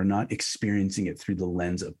when you are not experiencing it through the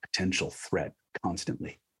lens of potential threat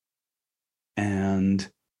constantly? And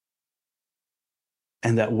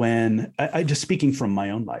that when I just speaking from my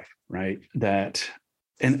own life, right? That,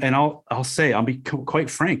 and I'll say, I'll be quite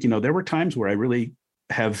frank, there were times where I really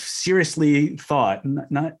have seriously thought,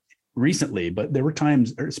 not recently, but there were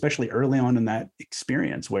times, especially early on in that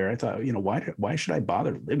experience, where I thought, why should I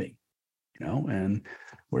bother living? And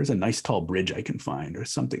where's a nice tall bridge I can find, or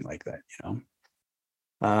something like that,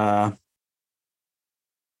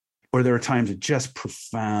 or there were times of just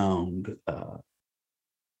profound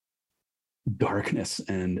darkness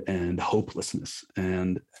and hopelessness,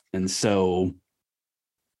 and so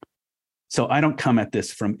I don't come at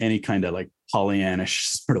this from any kind of like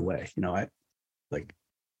Pollyannish sort of way, I like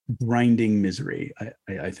grinding misery.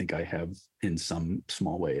 I think I have, in some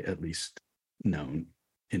small way at least, known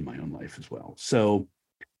in my own life as well. So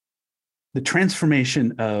the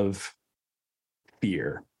transformation of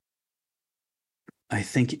fear, I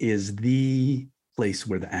think, is the place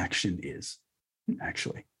where the action is,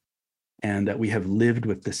 actually. And that we have lived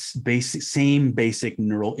with this same basic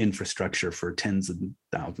neural infrastructure for tens of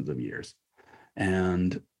thousands of years.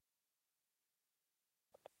 And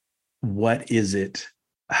what is it?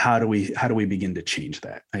 How do we begin to change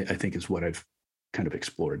that? I think is what I've kind of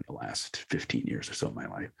explored in the last 15 years or so of my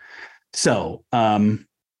life. So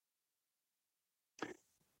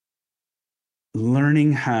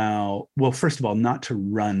learning how, well, first of all, not to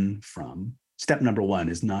run from. Step number one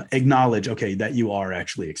is not acknowledge, okay, that you are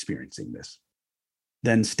actually experiencing this.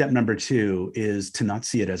 Then step number two is to not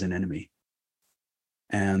see it as an enemy.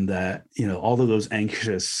 And that, all of those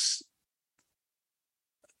anxious,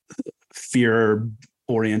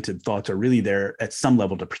 fear-oriented thoughts are really there at some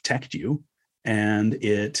level to protect you, and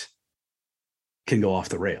it can go off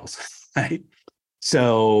the rails, right?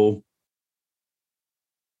 So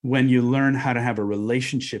when you learn how to have a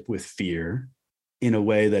relationship with fear in a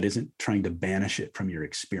way that isn't trying to banish it from your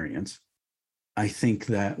experience, I think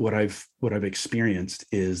that what I've experienced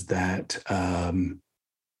is that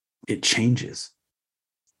it changes,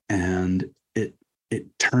 and it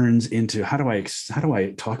turns into, how do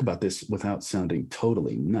I talk about this without sounding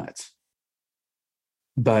totally nuts?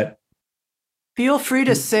 But feel free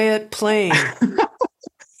to say it plain.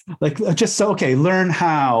 Like, just so, okay, learn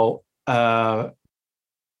how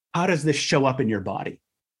does this show up in your body,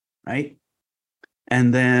 right?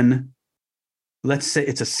 And then let's say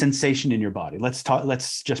it's a sensation in your body.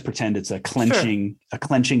 Let's just pretend it's a clenching, sure, a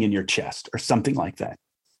clenching in your chest or something like that.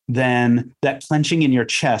 Then that clenching in your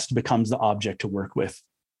chest becomes the object to work with.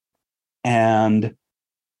 And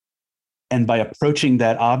by approaching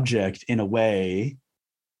that object in a way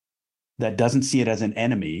that doesn't see it as an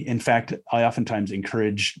enemy. In fact, I oftentimes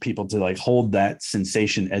encourage people to like hold that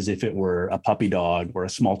sensation as if it were a puppy dog or a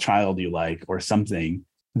small child you like or something,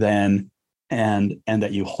 then and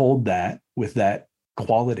that you hold that with that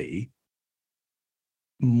quality.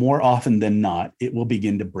 More often than not, it will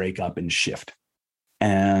begin to break up and shift.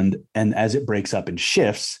 And as it breaks up and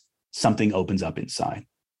shifts, something opens up inside.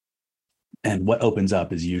 And what opens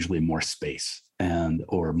up is usually more space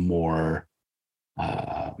or more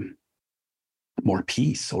more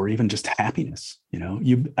peace, or even just happiness.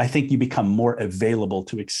 I think you become more available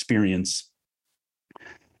to experience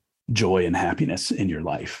joy and happiness in your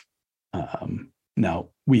life. Now,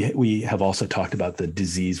 we have also talked about the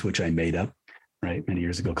disease which I made up, right, many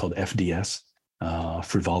years ago, called FDS,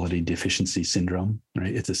 Frivolity Deficiency Syndrome.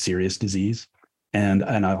 Right, it's a serious disease, and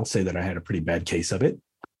I'll say that I had a pretty bad case of it.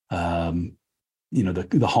 The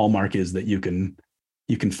hallmark is that you can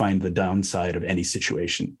find the downside of any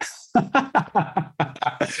situation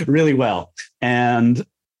really well, and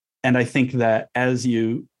I think that as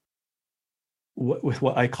you, with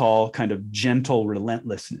what I call kind of gentle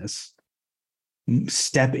relentlessness,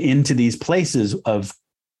 step into these places of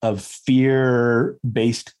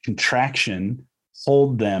fear-based contraction,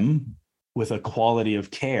 hold them with a quality of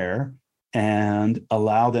care, and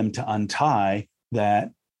allow them to untie,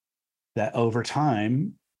 that over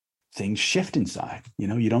time things shift inside.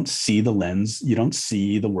 You don't see the lens, you don't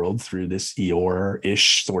see the world through this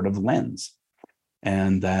Eeyore-ish sort of lens,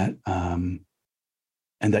 and that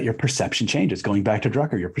your perception changes. Going back to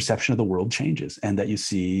Drucker, your perception of the world changes, and that you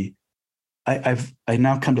see. I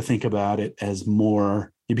now come to think about it as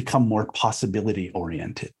more. You become more possibility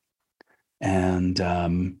oriented, and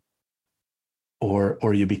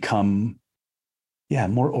or you become,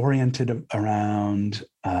 more oriented around.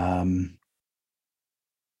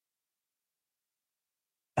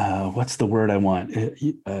 What's the word I want?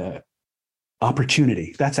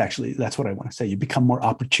 Opportunity. That's what I want to say. You become more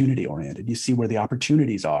opportunity oriented. You see where the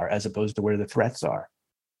opportunities are as opposed to where the threats are,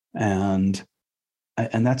 and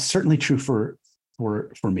that's certainly true for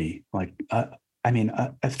me. Like,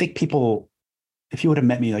 I think people, if you would have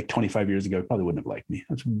met me like 25 years ago, probably wouldn't have liked me.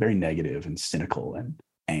 I was very negative and cynical and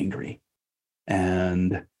angry,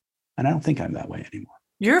 and I don't think I'm that way anymore.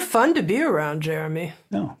 You're fun to be around, Jeremy.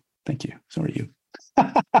 No, thank you. So are you.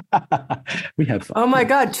 We have fun. Oh my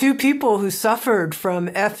God, two people who suffered from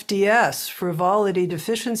FDS, Frivolity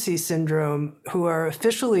Deficiency Syndrome, who are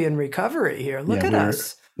officially in recovery here. Look at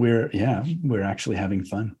us. We're actually having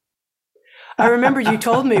fun. I remember you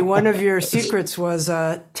told me one of your secrets was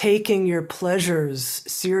taking your pleasures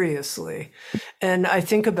seriously. And I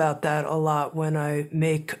think about that a lot when I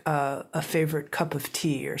make a favorite cup of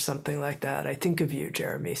tea or something like that. I think of you,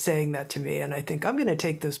 Jeremy, saying that to me. And I think I'm going to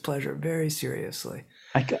take this pleasure very seriously.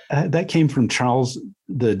 That came from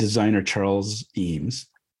the designer Charles Eames.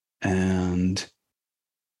 And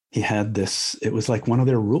he had this, it was like one of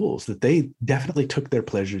their rules that they definitely took their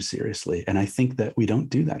pleasures seriously. And I think that we don't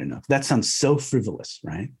do that enough. That sounds so frivolous,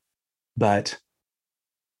 right? But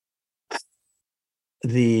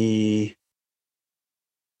the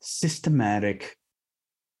systematic,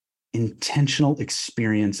 intentional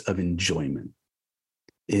experience of enjoyment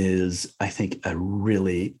is, I think, a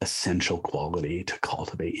really essential quality to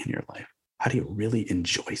cultivate in your life. How do you really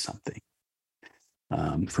enjoy something?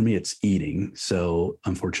 For me, it's eating. So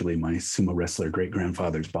unfortunately, my sumo wrestler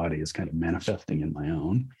great-grandfather's body is kind of manifesting in my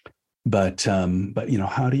own. But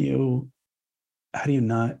how do you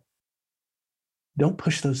not, don't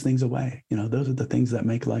push those things away. Those are the things that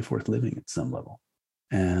make life worth living at some level.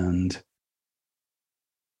 And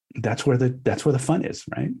that's where the fun is,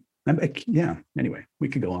 right? Anyway, we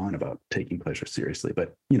could go on about taking pleasure seriously,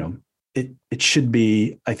 but it should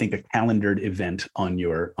be, I think, a calendared event on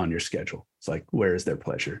your schedule. It's like, where is there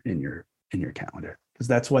pleasure in your calendar? Because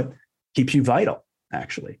that's what keeps you vital,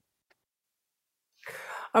 actually.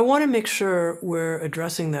 I want to make sure we're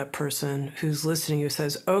addressing that person who's listening, who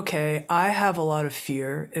says, okay, I have a lot of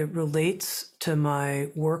fear. It relates to my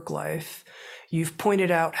work life. You've pointed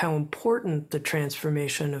out how important the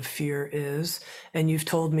transformation of fear is, and you've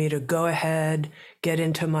told me to go ahead, get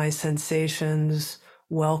into my sensations,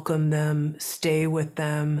 welcome them, stay with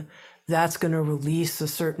them. That's going to release a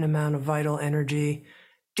certain amount of vital energy.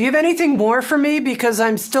 Do you have anything more for me? Because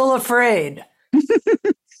I'm still afraid.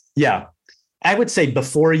 Yeah. I would say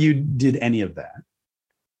before you did any of that,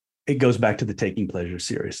 it goes back to the taking pleasure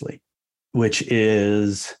seriously, which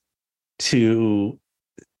is to,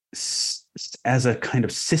 as a kind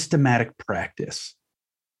of systematic practice,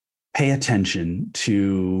 pay attention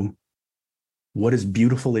to what is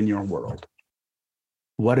beautiful in your world.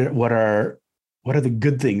 What are the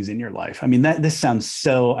good things in your life? I mean, this sounds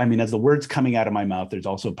so, as the words coming out of my mouth, there's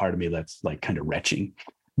also a part of me that's like kind of retching,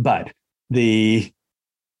 but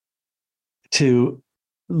to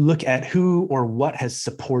look at who or what has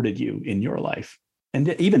supported you in your life, and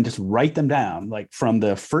even just write them down, like from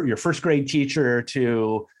your first grade teacher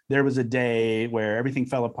to there was a day where everything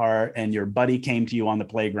fell apart and your buddy came to you on the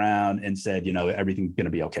playground and said, everything's going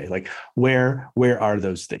to be okay. Like, where are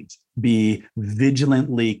those things? Be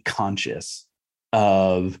vigilantly conscious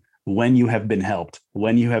of when you have been helped,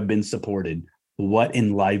 when you have been supported, what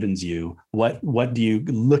enlivens you, what do you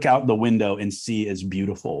look out the window and see as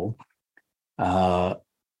beautiful,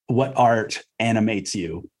 what art animates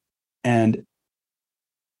you, and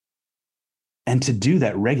to do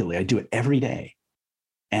that regularly. I do it every day.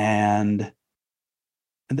 And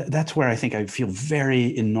that's where I think I feel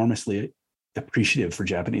very enormously appreciative for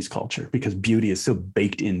Japanese culture, because beauty is so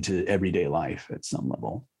baked into everyday life at some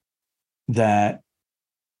level that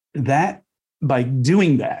by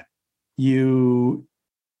doing that, you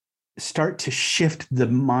start to shift the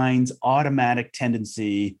mind's automatic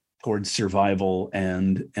tendency towards survival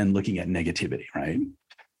and looking at negativity, right?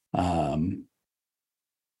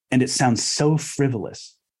 And it sounds so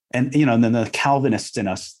frivolous. And, and then the Calvinists in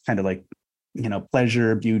us kind of like,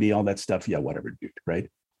 pleasure, beauty, all that stuff. Yeah, whatever, dude, right?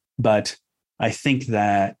 But I think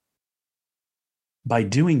that by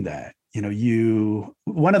doing that,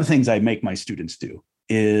 one of the things I make my students do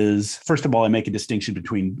is, first of all, I make a distinction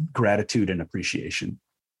between gratitude and appreciation.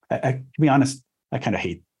 To be honest, I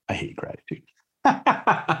hate gratitude.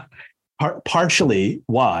 Partially,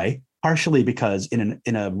 why? Partially because in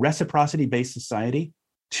a reciprocity-based society,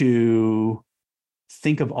 to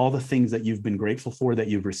think of all the things that you've been grateful for that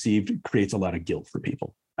you've received creates a lot of guilt for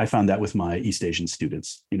people. I found that with my East Asian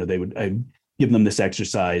students. I'd give them this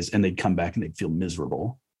exercise and they'd come back and they'd feel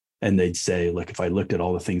miserable. And they'd say, look, if I looked at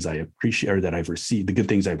all the things I appreciate or that I've received, the good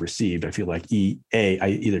things I've received, I feel like A, I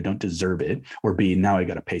either don't deserve it, or B, now I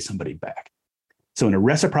got to pay somebody back. So in a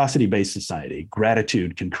reciprocity-based society,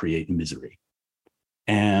 gratitude can create misery.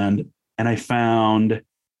 And I found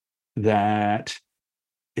that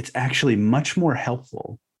it's actually much more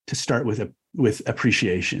helpful to start with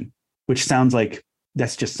appreciation, which sounds like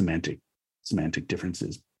that's just semantic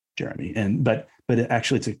differences, Jeremy. But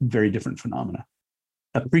actually, it's a very different phenomena.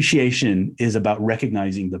 Appreciation is about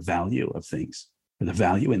recognizing the value of things, or the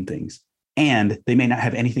value in things, and they may not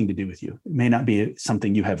have anything to do with you. It may not be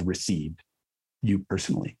something you have received, you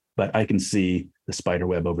personally, but I can see the spider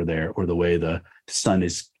web over there, or the way the sun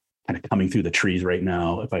is kind of coming through the trees right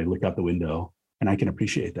now if I look out the window, and I can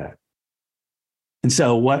appreciate that. And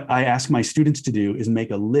so what I ask my students to do is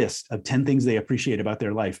make a list of 10 things they appreciate about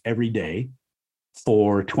their life every day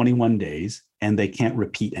for 21 days, and they can't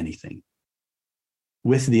repeat anything,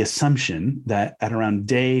 with the assumption that at around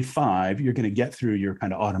day 5, you're going to get through your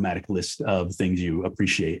kind of automatic list of things you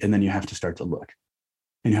appreciate. And then you have to start to look,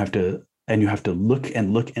 and you have to look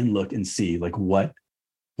and see, like, what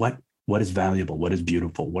is valuable, what is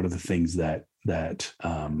beautiful, what are the things that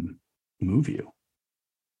move you.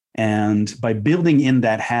 And by building in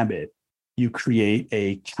that habit, you create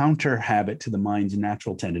a counter habit to the mind's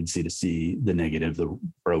natural tendency to see the negative, the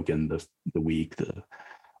broken, the weak,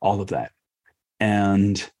 all of that.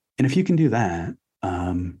 And if you can do that,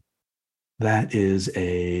 that is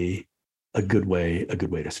a good way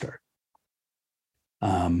to start.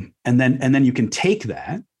 And then you can take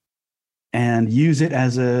that and use it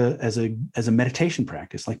as a meditation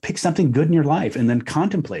practice. Like, pick something good in your life and then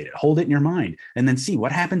contemplate it, hold it in your mind, and then see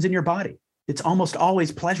what happens in your body. It's almost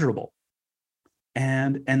always pleasurable.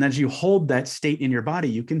 And as you hold that state in your body,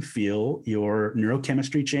 you can feel your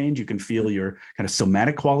neurochemistry change. You can feel your kind of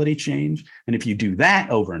somatic quality change. And if you do that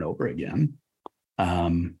over and over again,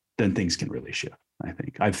 then things can really shift, I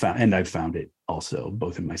think. I've found it also,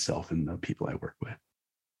 both in myself and the people I work with.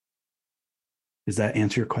 Does that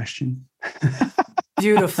answer your question?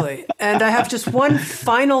 Beautifully. And I have just one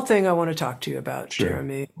final thing I want to talk to you about, Sure.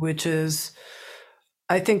 Jeremy, which is,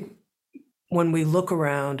 I think when we look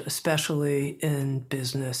around, especially in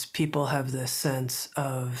business, people have this sense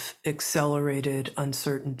of accelerated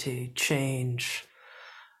uncertainty, change,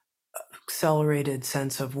 accelerated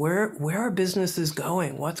sense of where are businesses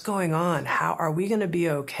going? What's going on? How are we going to be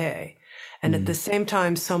okay? And at the same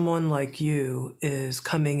time, someone like you is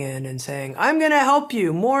coming in and saying, I'm going to help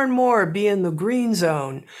you more and more be in the green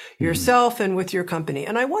zone yourself and with your company.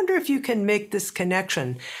 And I wonder if you can make this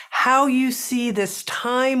connection, how you see this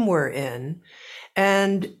time we're in,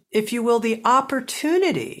 and, if you will, the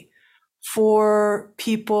opportunity for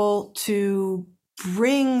people to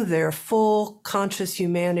bring their full conscious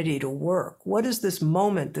humanity to work. What is this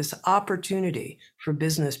moment, this opportunity for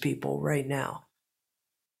business people right now?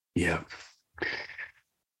 Yeah.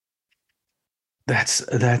 That's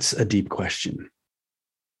a deep question.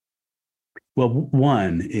 Well,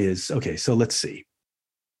 one is, okay, so let's see.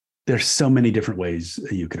 There's so many different ways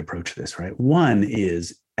you could approach this, right? One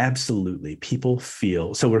is absolutely people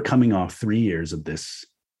feel, so we're coming off 3 years of this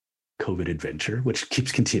COVID adventure, which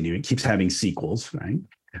keeps continuing, keeps having sequels, right?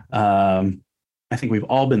 I think we've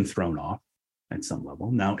all been thrown off at some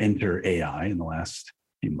level. Now enter AI in the last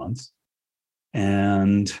few months.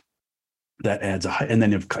 And that adds and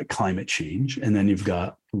then you've got climate change, and then you've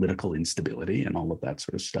got political instability and all of that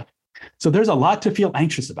sort of stuff. So there's a lot to feel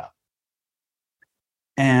anxious about.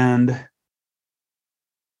 And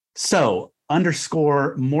so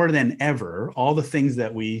underscore more than ever all the things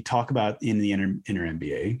that we talk about in the inner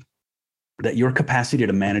MBA, that your capacity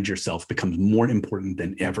to manage yourself becomes more important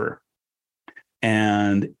than ever.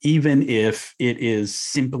 And even if it is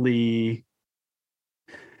simply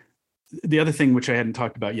the other thing, which I hadn't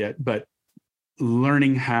talked about yet, but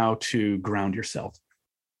learning how to ground yourself,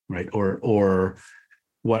 right? Or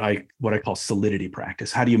what I call solidity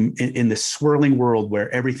practice. How do you, in this swirling world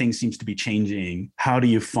where everything seems to be changing, how do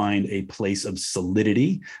you find a place of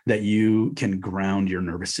solidity that you can ground your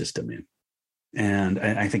nervous system in? And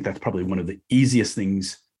I think that's probably one of the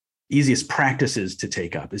easiest practices to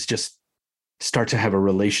take up, is just start to have a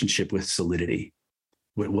relationship with solidity.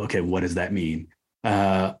 Okay, what does that mean?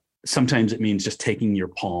 Sometimes it means just taking your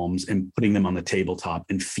palms and putting them on the tabletop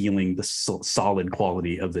and feeling the solid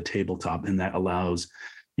quality of the tabletop. And that allows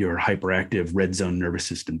your hyperactive red zone nervous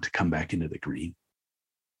system to come back into the green.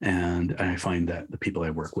 And I find that the people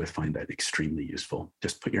I work with find that extremely useful.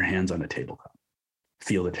 Just put your hands on the tabletop,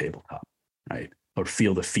 feel the tabletop, right? Or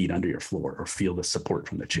feel the feet under your floor, or feel the support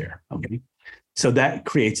from the chair, okay? So that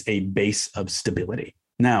creates a base of stability.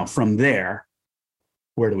 Now, from there,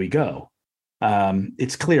 where do we go?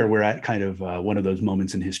 It's clear we're at kind of one of those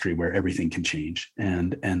moments in history where everything can change,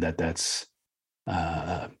 and that's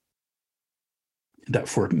that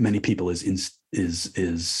for many people is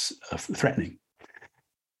threatening.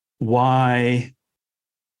 Why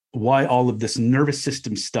all of this nervous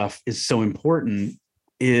system stuff is so important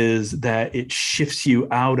is that it shifts you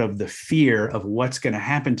out of the fear of what's going to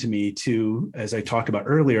happen to me to, as I talked about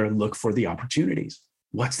earlier, look for the opportunities.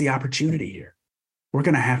 What's the opportunity here? We're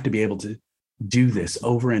going to have to be able to do this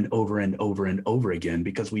over and over and over and over again,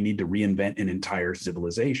 because we need to reinvent an entire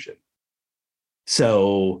civilization.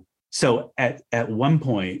 So at one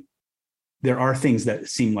point, there are things that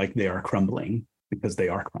seem like they are crumbling, because they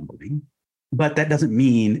are crumbling, but that doesn't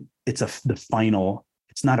mean it's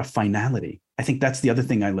not a finality. I think that's the other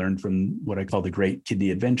thing I learned from what I call the Great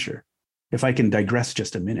Kidney Adventure. If I can digress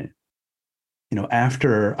just a minute,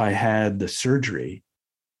 after I had the surgery,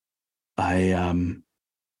 I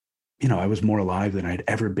was more alive than I'd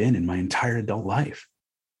ever been in my entire adult life.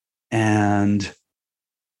 And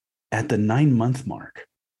at the 9-month mark,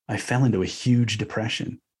 I fell into a huge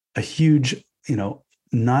depression, a huge,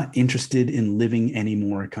 not interested in living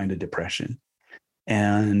anymore kind of depression.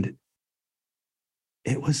 And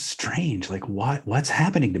it was strange. Like, what's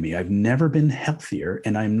happening to me? I've never been healthier,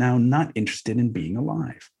 and I'm now not interested in being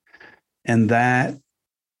alive. And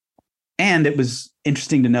it was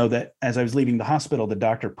interesting to know that as I was leaving the hospital, the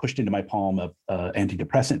doctor pushed into my palm a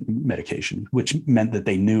antidepressant medication, which meant that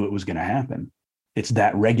they knew it was going to happen. It's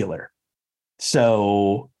that regular.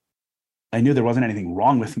 So I knew there wasn't anything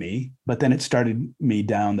wrong with me, but then it started me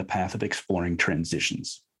down the path of exploring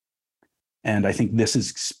transitions. And I think this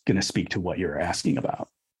is going to speak to what you're asking about.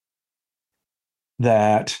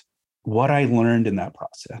 That what I learned in that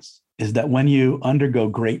process is that when you undergo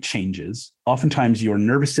great changes, oftentimes your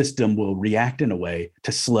nervous system will react in a way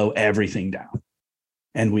to slow everything down.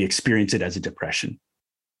 And we experience it as a depression.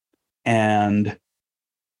 And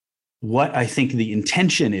what I think the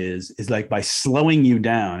intention is like, by slowing you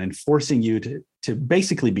down and forcing you to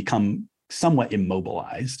basically become somewhat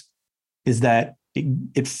immobilized, is that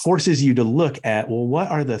it forces you to look at, well, what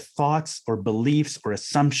are the thoughts or beliefs or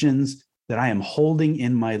assumptions that I am holding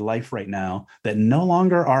in my life right now that no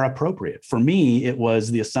longer are appropriate? For me, it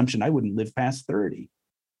was the assumption I wouldn't live past 30.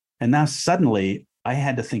 And now suddenly I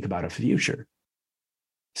had to think about a future.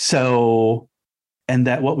 So, and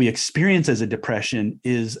that what we experience as a depression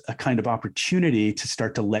is a kind of opportunity to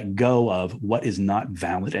start to let go of what is not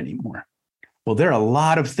valid anymore. Well, there are a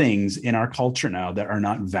lot of things in our culture now that are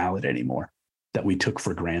not valid anymore, that we took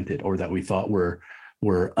for granted, or that we thought were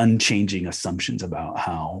unchanging assumptions about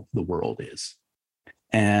how the world is.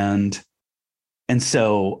 And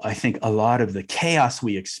so I think a lot of the chaos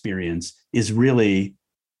we experience is really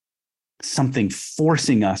something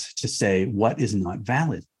forcing us to say what is not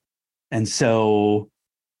valid. And so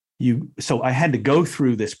I had to go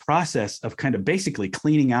through this process of kind of basically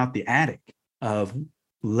cleaning out the attic, of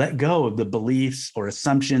let go of the beliefs or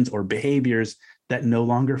assumptions or behaviors that no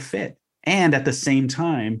longer fit. And at the same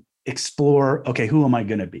time, explore, okay, who am I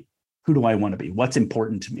going to be? Who do I want to be? What's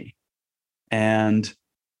important to me? And,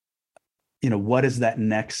 what is that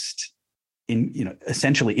next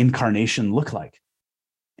essentially incarnation look like?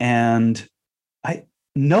 And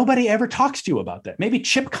nobody ever talks to you about that. Maybe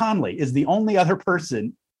Chip Conley is the only other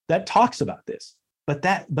person that talks about this, but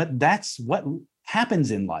that's what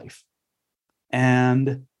happens in life.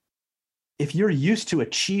 And if you're used to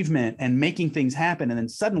achievement and making things happen, and then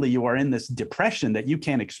suddenly you are in this depression that you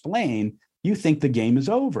can't explain, you think the game is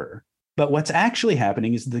over. But what's actually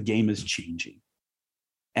happening is the game is changing.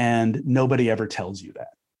 And nobody ever tells you that.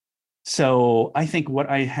 So I think what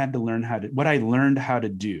I learned how to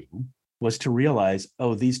do was to realize,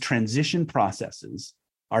 these transition processes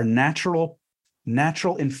are natural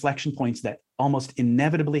inflection points that almost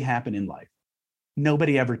inevitably happen in life.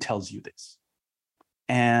 Nobody ever tells you this.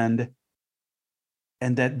 And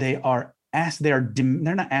that they are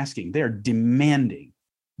demanding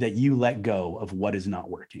that you let go of what is not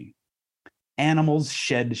working. Animals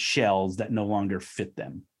shed shells that no longer fit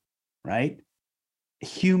them, right?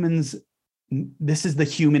 Humans, this is the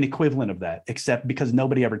human equivalent of that, except because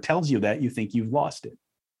nobody ever tells you that, you think you've lost it.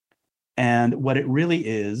 And what it really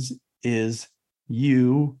is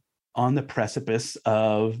you on the precipice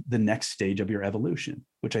of the next stage of your evolution,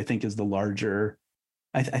 which I think is the larger,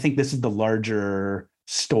 I think this is the larger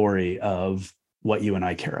story of what you and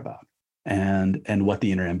I care about. And what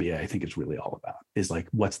the inner MBA, I think, is really all about, is like,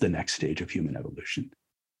 what's the next stage of human evolution?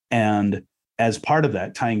 And as part of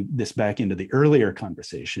that, tying this back into the earlier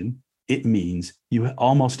conversation, it means you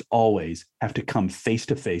almost always have to come face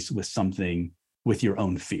to face with something, with your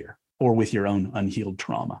own fear or with your own unhealed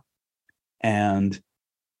trauma. And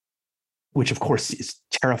which, of course, is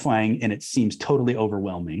terrifying and it seems totally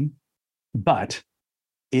overwhelming. But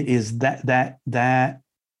it is that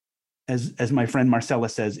as my friend Marcella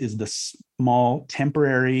says, is the small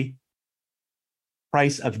temporary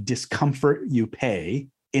price of discomfort you pay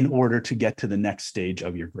in order to get to the next stage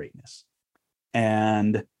of your greatness.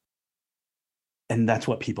 And that's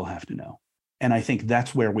what people have to know. And I think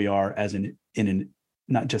that's where we are as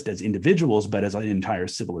not just as individuals, but as an entire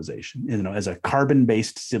civilization. As a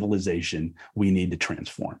carbon-based civilization, we need to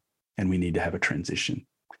transform and we need to have a transition.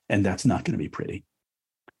 And that's not going to be pretty.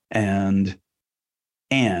 And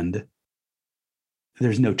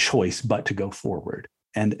there's no choice but to go forward.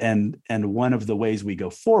 And one of the ways we go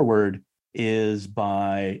forward is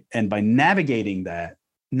by navigating that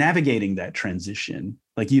transition.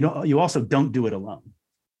 Like you also don't do it alone,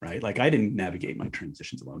 right? Like I didn't navigate my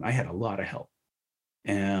transitions alone. I had a lot of help,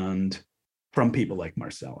 and from people like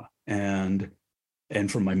Marcella and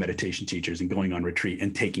from my meditation teachers, and going on retreat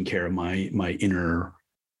and taking care of my inner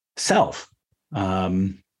self,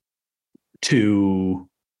 to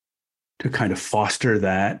kind of foster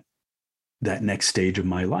that next stage of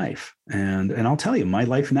my life. And I'll tell you, my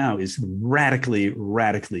life now is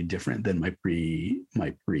radically different than my pre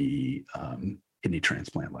kidney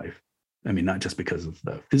transplant life. I mean, not just because of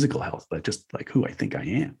the physical health, but just like who I think I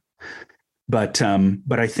am. But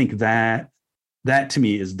I think that to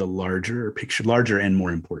me is the larger and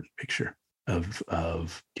more important picture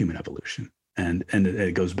of human evolution. And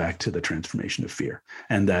it goes back to the transformation of fear,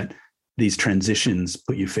 and that these transitions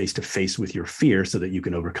put you face to face with your fear so that you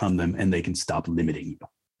can overcome them and they can stop limiting you.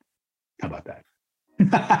 How about that?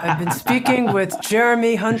 I've been speaking with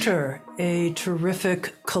Jeremy Hunter, a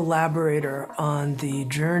terrific collaborator on the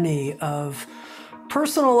journey of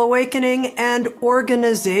personal awakening and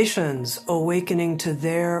organizations awakening to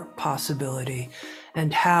their possibility,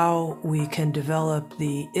 and how we can develop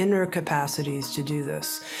the inner capacities to do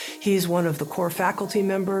this. He's one of the core faculty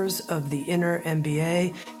members of the Inner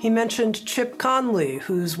MBA. He mentioned Chip Conley,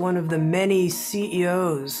 who's one of the many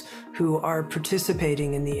CEOs who are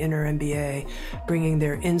participating in the Inner MBA, bringing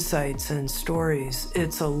their insights and stories.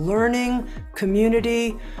 It's a learning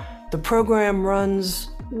community. The program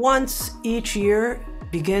runs once each year,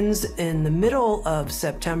 begins in the middle of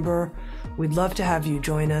September. We'd love to have you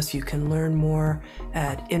join us. You can learn more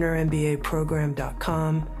at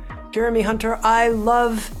innermbaprogram.com. Jeremy Hunter, I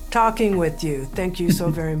love talking with you. Thank you so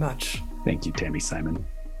very much. Thank you, Tami Simon.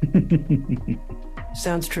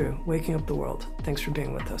 Sounds true. Waking up the world. Thanks for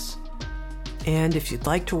being with us. And if you'd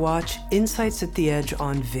like to watch Insights at the Edge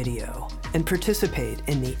on video and participate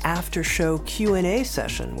in the after-show Q&A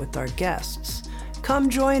session with our guests, come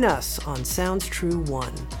join us on Sounds True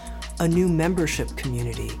 1, a new membership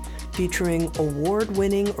community featuring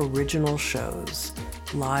award-winning original shows,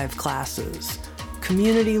 live classes,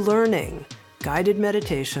 community learning, guided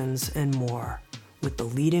meditations, and more with the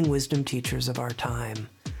leading wisdom teachers of our time.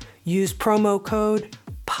 Use promo code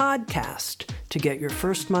PODCAST to get your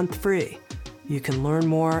first month free. You can learn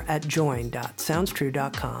more at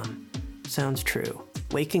join.soundstrue.com. Sounds True,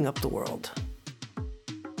 waking up the world.